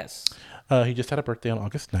 Daniel. Yes. He just had a birthday on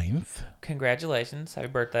August 9th. Congratulations. Happy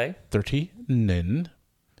birthday. 39.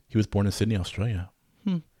 He was born in Sydney, Australia.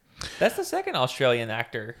 That's the second Australian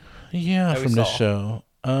actor. Yeah, from this show.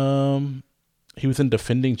 He was in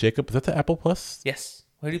Defending Jacob. Is that the Apple Plus? Yes.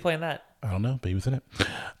 Who do you play in that? I don't know, but he was in it.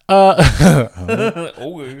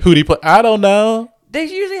 Who do you play? I don't know. They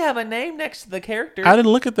usually have a name next to the character. I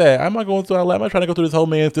didn't look at that. I'm not going through. I'm not trying to go through this whole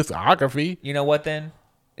man's discography. You know what? Then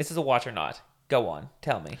this is a watch or not? Go on,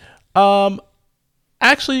 tell me.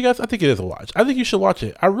 Actually, you guys, I think it is a watch. I think you should watch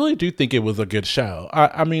it. I really do think it was a good show.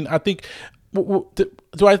 I mean, I think. Do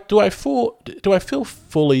I feel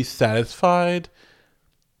fully satisfied?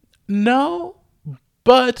 No,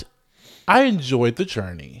 but I enjoyed the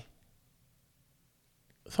journey.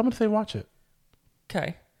 So I'm gonna say watch it.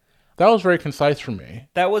 Okay. That was very concise for me.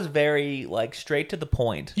 That was very straight to the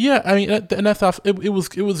point. Yeah, I mean, and that's off. It was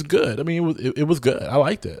good. I mean, it was good. I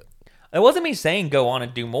liked it. It wasn't me saying go on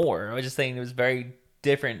and do more. I was just saying it was very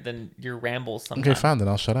different than your rambles sometimes. Okay, fine. Then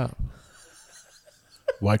I'll shut up.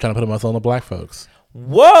 Why trying to put a muzzle on the black folks?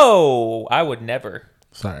 Whoa! I would never.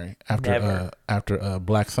 Sorry. After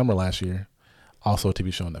Black Summer last year, also a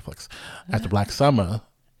TV show on Netflix. After Black Summer,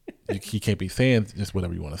 you can't be saying just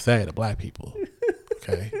whatever you want to say to black people.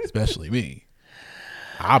 Okay, especially me.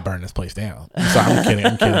 I'll burn this place down. Sorry,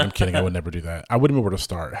 I'm kidding. I would never do that. I wouldn't know where to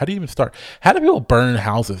start. How do you even start? How do people burn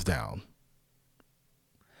houses down?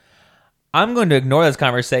 I'm going to ignore this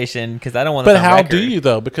conversation because I don't want to. But how do you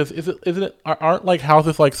though? Because isn't it aren't like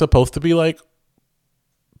houses like supposed to be like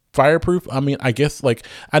fireproof? I mean, I guess like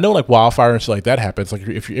I know like wildfire and shit like that happens. Like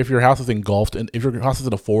if your house is engulfed and if your house is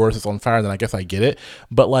in a forest, it's on fire, then I guess I get it.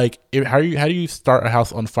 But like, how do you start a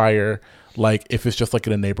house on fire? Like if it's just like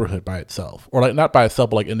in a neighborhood by itself, or like not by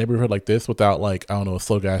itself, but like a neighborhood like this without like I don't know a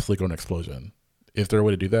slow gas leak or an explosion. Is there a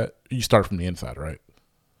way to do that? You start from the inside, right?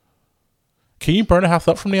 Can you burn a house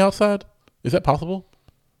up from the outside? Is that possible?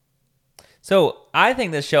 So I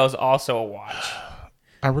think this show is also a watch.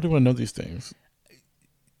 I really want to know these things.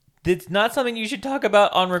 It's not something you should talk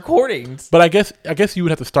about on recordings. But I guess you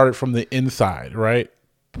would have to start it from the inside, right?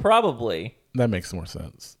 Probably. That makes more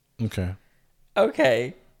sense. Okay.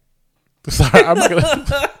 Sorry, I'm not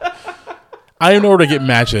gonna. I don't know where to get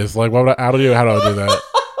matches. Like, how do I do that?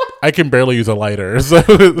 I can barely use a lighter. So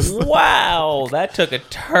wow, that took a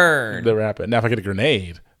turn. The rapid. Now, if I get a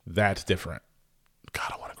grenade, that's different.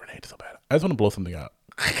 God, I want a grenade so bad. I just want to blow something up,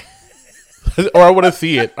 or I want to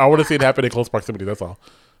see it. I want to see it happen in close proximity. That's all.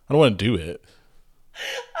 I don't want to do it.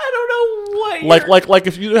 I don't know what. Like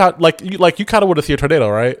if you you kind of want to see a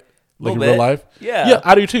tornado, right? Like in real life. Yeah,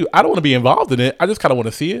 I do too. I don't want to be involved in it. I just kind of want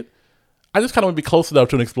to see it. I just kind of want to be close enough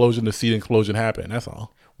to an explosion to see an explosion happen. That's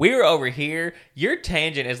all. We were over here. Your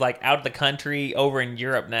tangent is like out of the country over in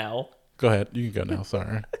Europe now. Go ahead. You can go now.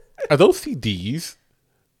 Sorry. Are those CDs?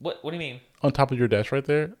 What do you mean? On top of your desk right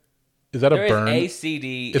there? Is that a burn? There is a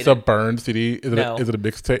CD. It's a burned CD? Is it a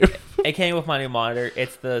mixtape? It came with my new monitor.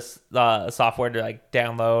 It's the software to like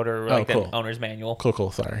download or like the owner's manual.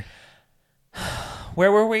 Cool. Sorry.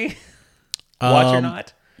 Where were we? Watch or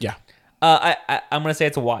not? Yeah. I'm gonna say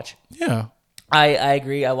it's a watch. Yeah. I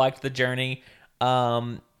agree. I liked the journey.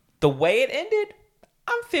 The way it ended,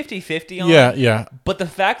 I'm 50-50 on. Yeah. But the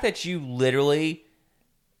fact that you literally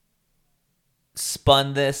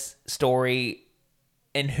spun this story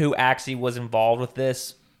and who actually was involved with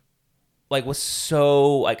this, like, was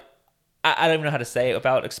so like I don't even know how to say it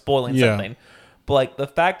without spoiling something. But like the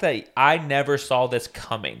fact that I never saw this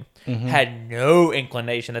coming, had no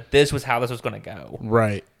inclination that this was how this was going to go.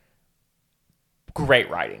 Right. Great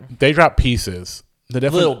writing. They dropped pieces. A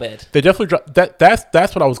little bit. They definitely drop that.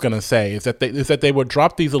 That's what I was gonna say. Is that they would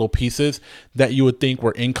drop these little pieces that you would think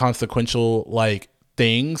were inconsequential like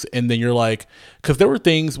things, and then you're like, because there were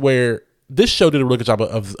things where this show did a really good job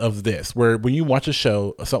of this, where when you watch a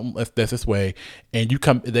show something that's this way, and you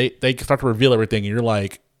they start to reveal everything, and you're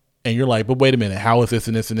like, but wait a minute, how is this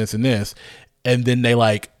and this and this and this? and then they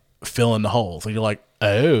like fill in the holes. And you're like,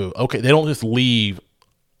 oh, okay. They don't just leave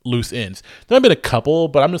loose ends. There have been a couple,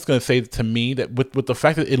 but I'm just going to say to me that with the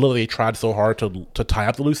fact that it literally tried so hard to tie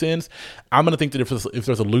up the loose ends, I'm going to think that if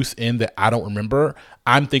there's a loose end that I don't remember,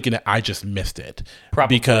 I'm thinking that I just missed it.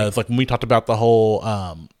 Probably. Because like when we talked about the whole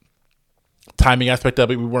timing aspect of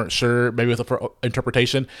it, we weren't sure. Maybe it was for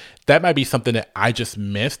interpretation. That might be something that I just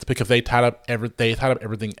missed because they tied up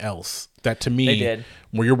everything else. That to me, they did.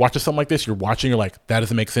 When you're watching something like this, you're like, that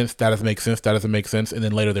doesn't make sense. That doesn't make sense. That doesn't make sense. And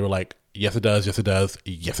then later they were like, yes, it does. Yes, it does.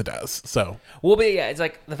 Yes, it does. So, well, but yeah, it's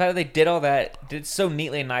like the fact that they did all that, did so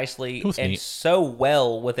neatly and nicely, and neat. So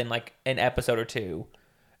well within like an episode or two,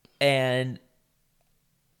 and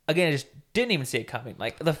again, I just didn't even see it coming.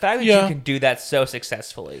 Like the fact that you can do that so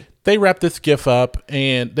successfully. They wrapped this gift up,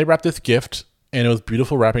 and it was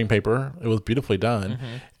beautiful wrapping paper. It was beautifully done.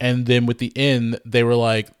 Mm-hmm. And then with the end, they were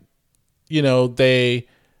like, they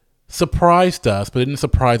surprised us, but it didn't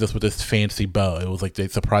surprise us with this fancy bow. It was like they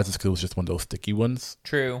surprised us because it was just one of those sticky ones.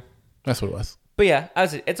 True. That's what it was. But yeah,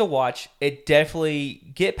 it's a watch. It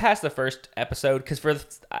definitely get past the first episode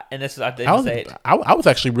because I was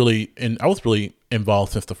actually really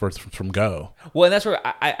involved since the first from Go. Well, and that's where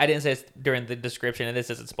I didn't say this during the description, and this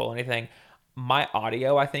doesn't spoil anything. My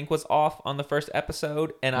audio, I think, was off on the first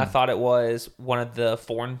episode, and I thought it was one of the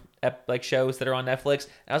foreign shows that are on Netflix.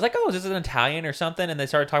 And I was like, "Oh, is this an Italian or something?" And they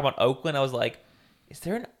started talking about Oakland. I was like, "Is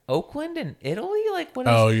there an Oakland in Italy?" Like, what?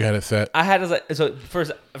 You had it set. I had so for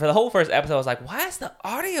the whole first episode, I was like, "Why is the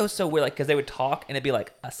audio so weird?" Like, because they would talk and it'd be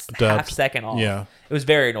like a half second off. Yeah, it was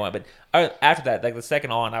very annoying. But after that, like the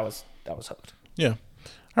second on, I was hooked. Yeah. All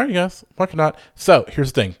right, you guys, watch or not. So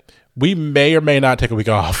here's the thing: we may or may not take a week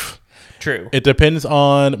off. True. It depends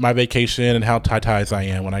on my vacation and how ties I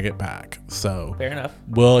am when I get back. So fair enough.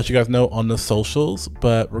 We'll let you guys know on the socials.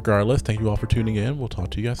 But regardless, thank you all for tuning in. We'll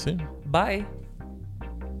talk to you guys soon. Bye.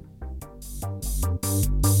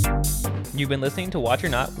 You've been listening to Watch or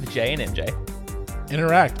Not with Jay and MJ.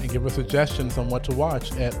 Interact and give us suggestions on what to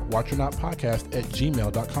watch at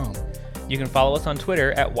watchornotpodcast@gmail.com. You can follow us on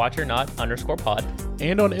Twitter at watchornot_pod.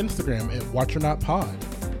 And on Instagram at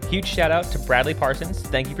watchornotpod. Huge shout out to Bradley Parsons.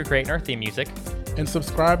 Thank you for creating our theme music. And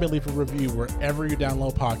subscribe and leave a review wherever you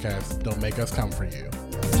download podcasts. Don't make us come for you.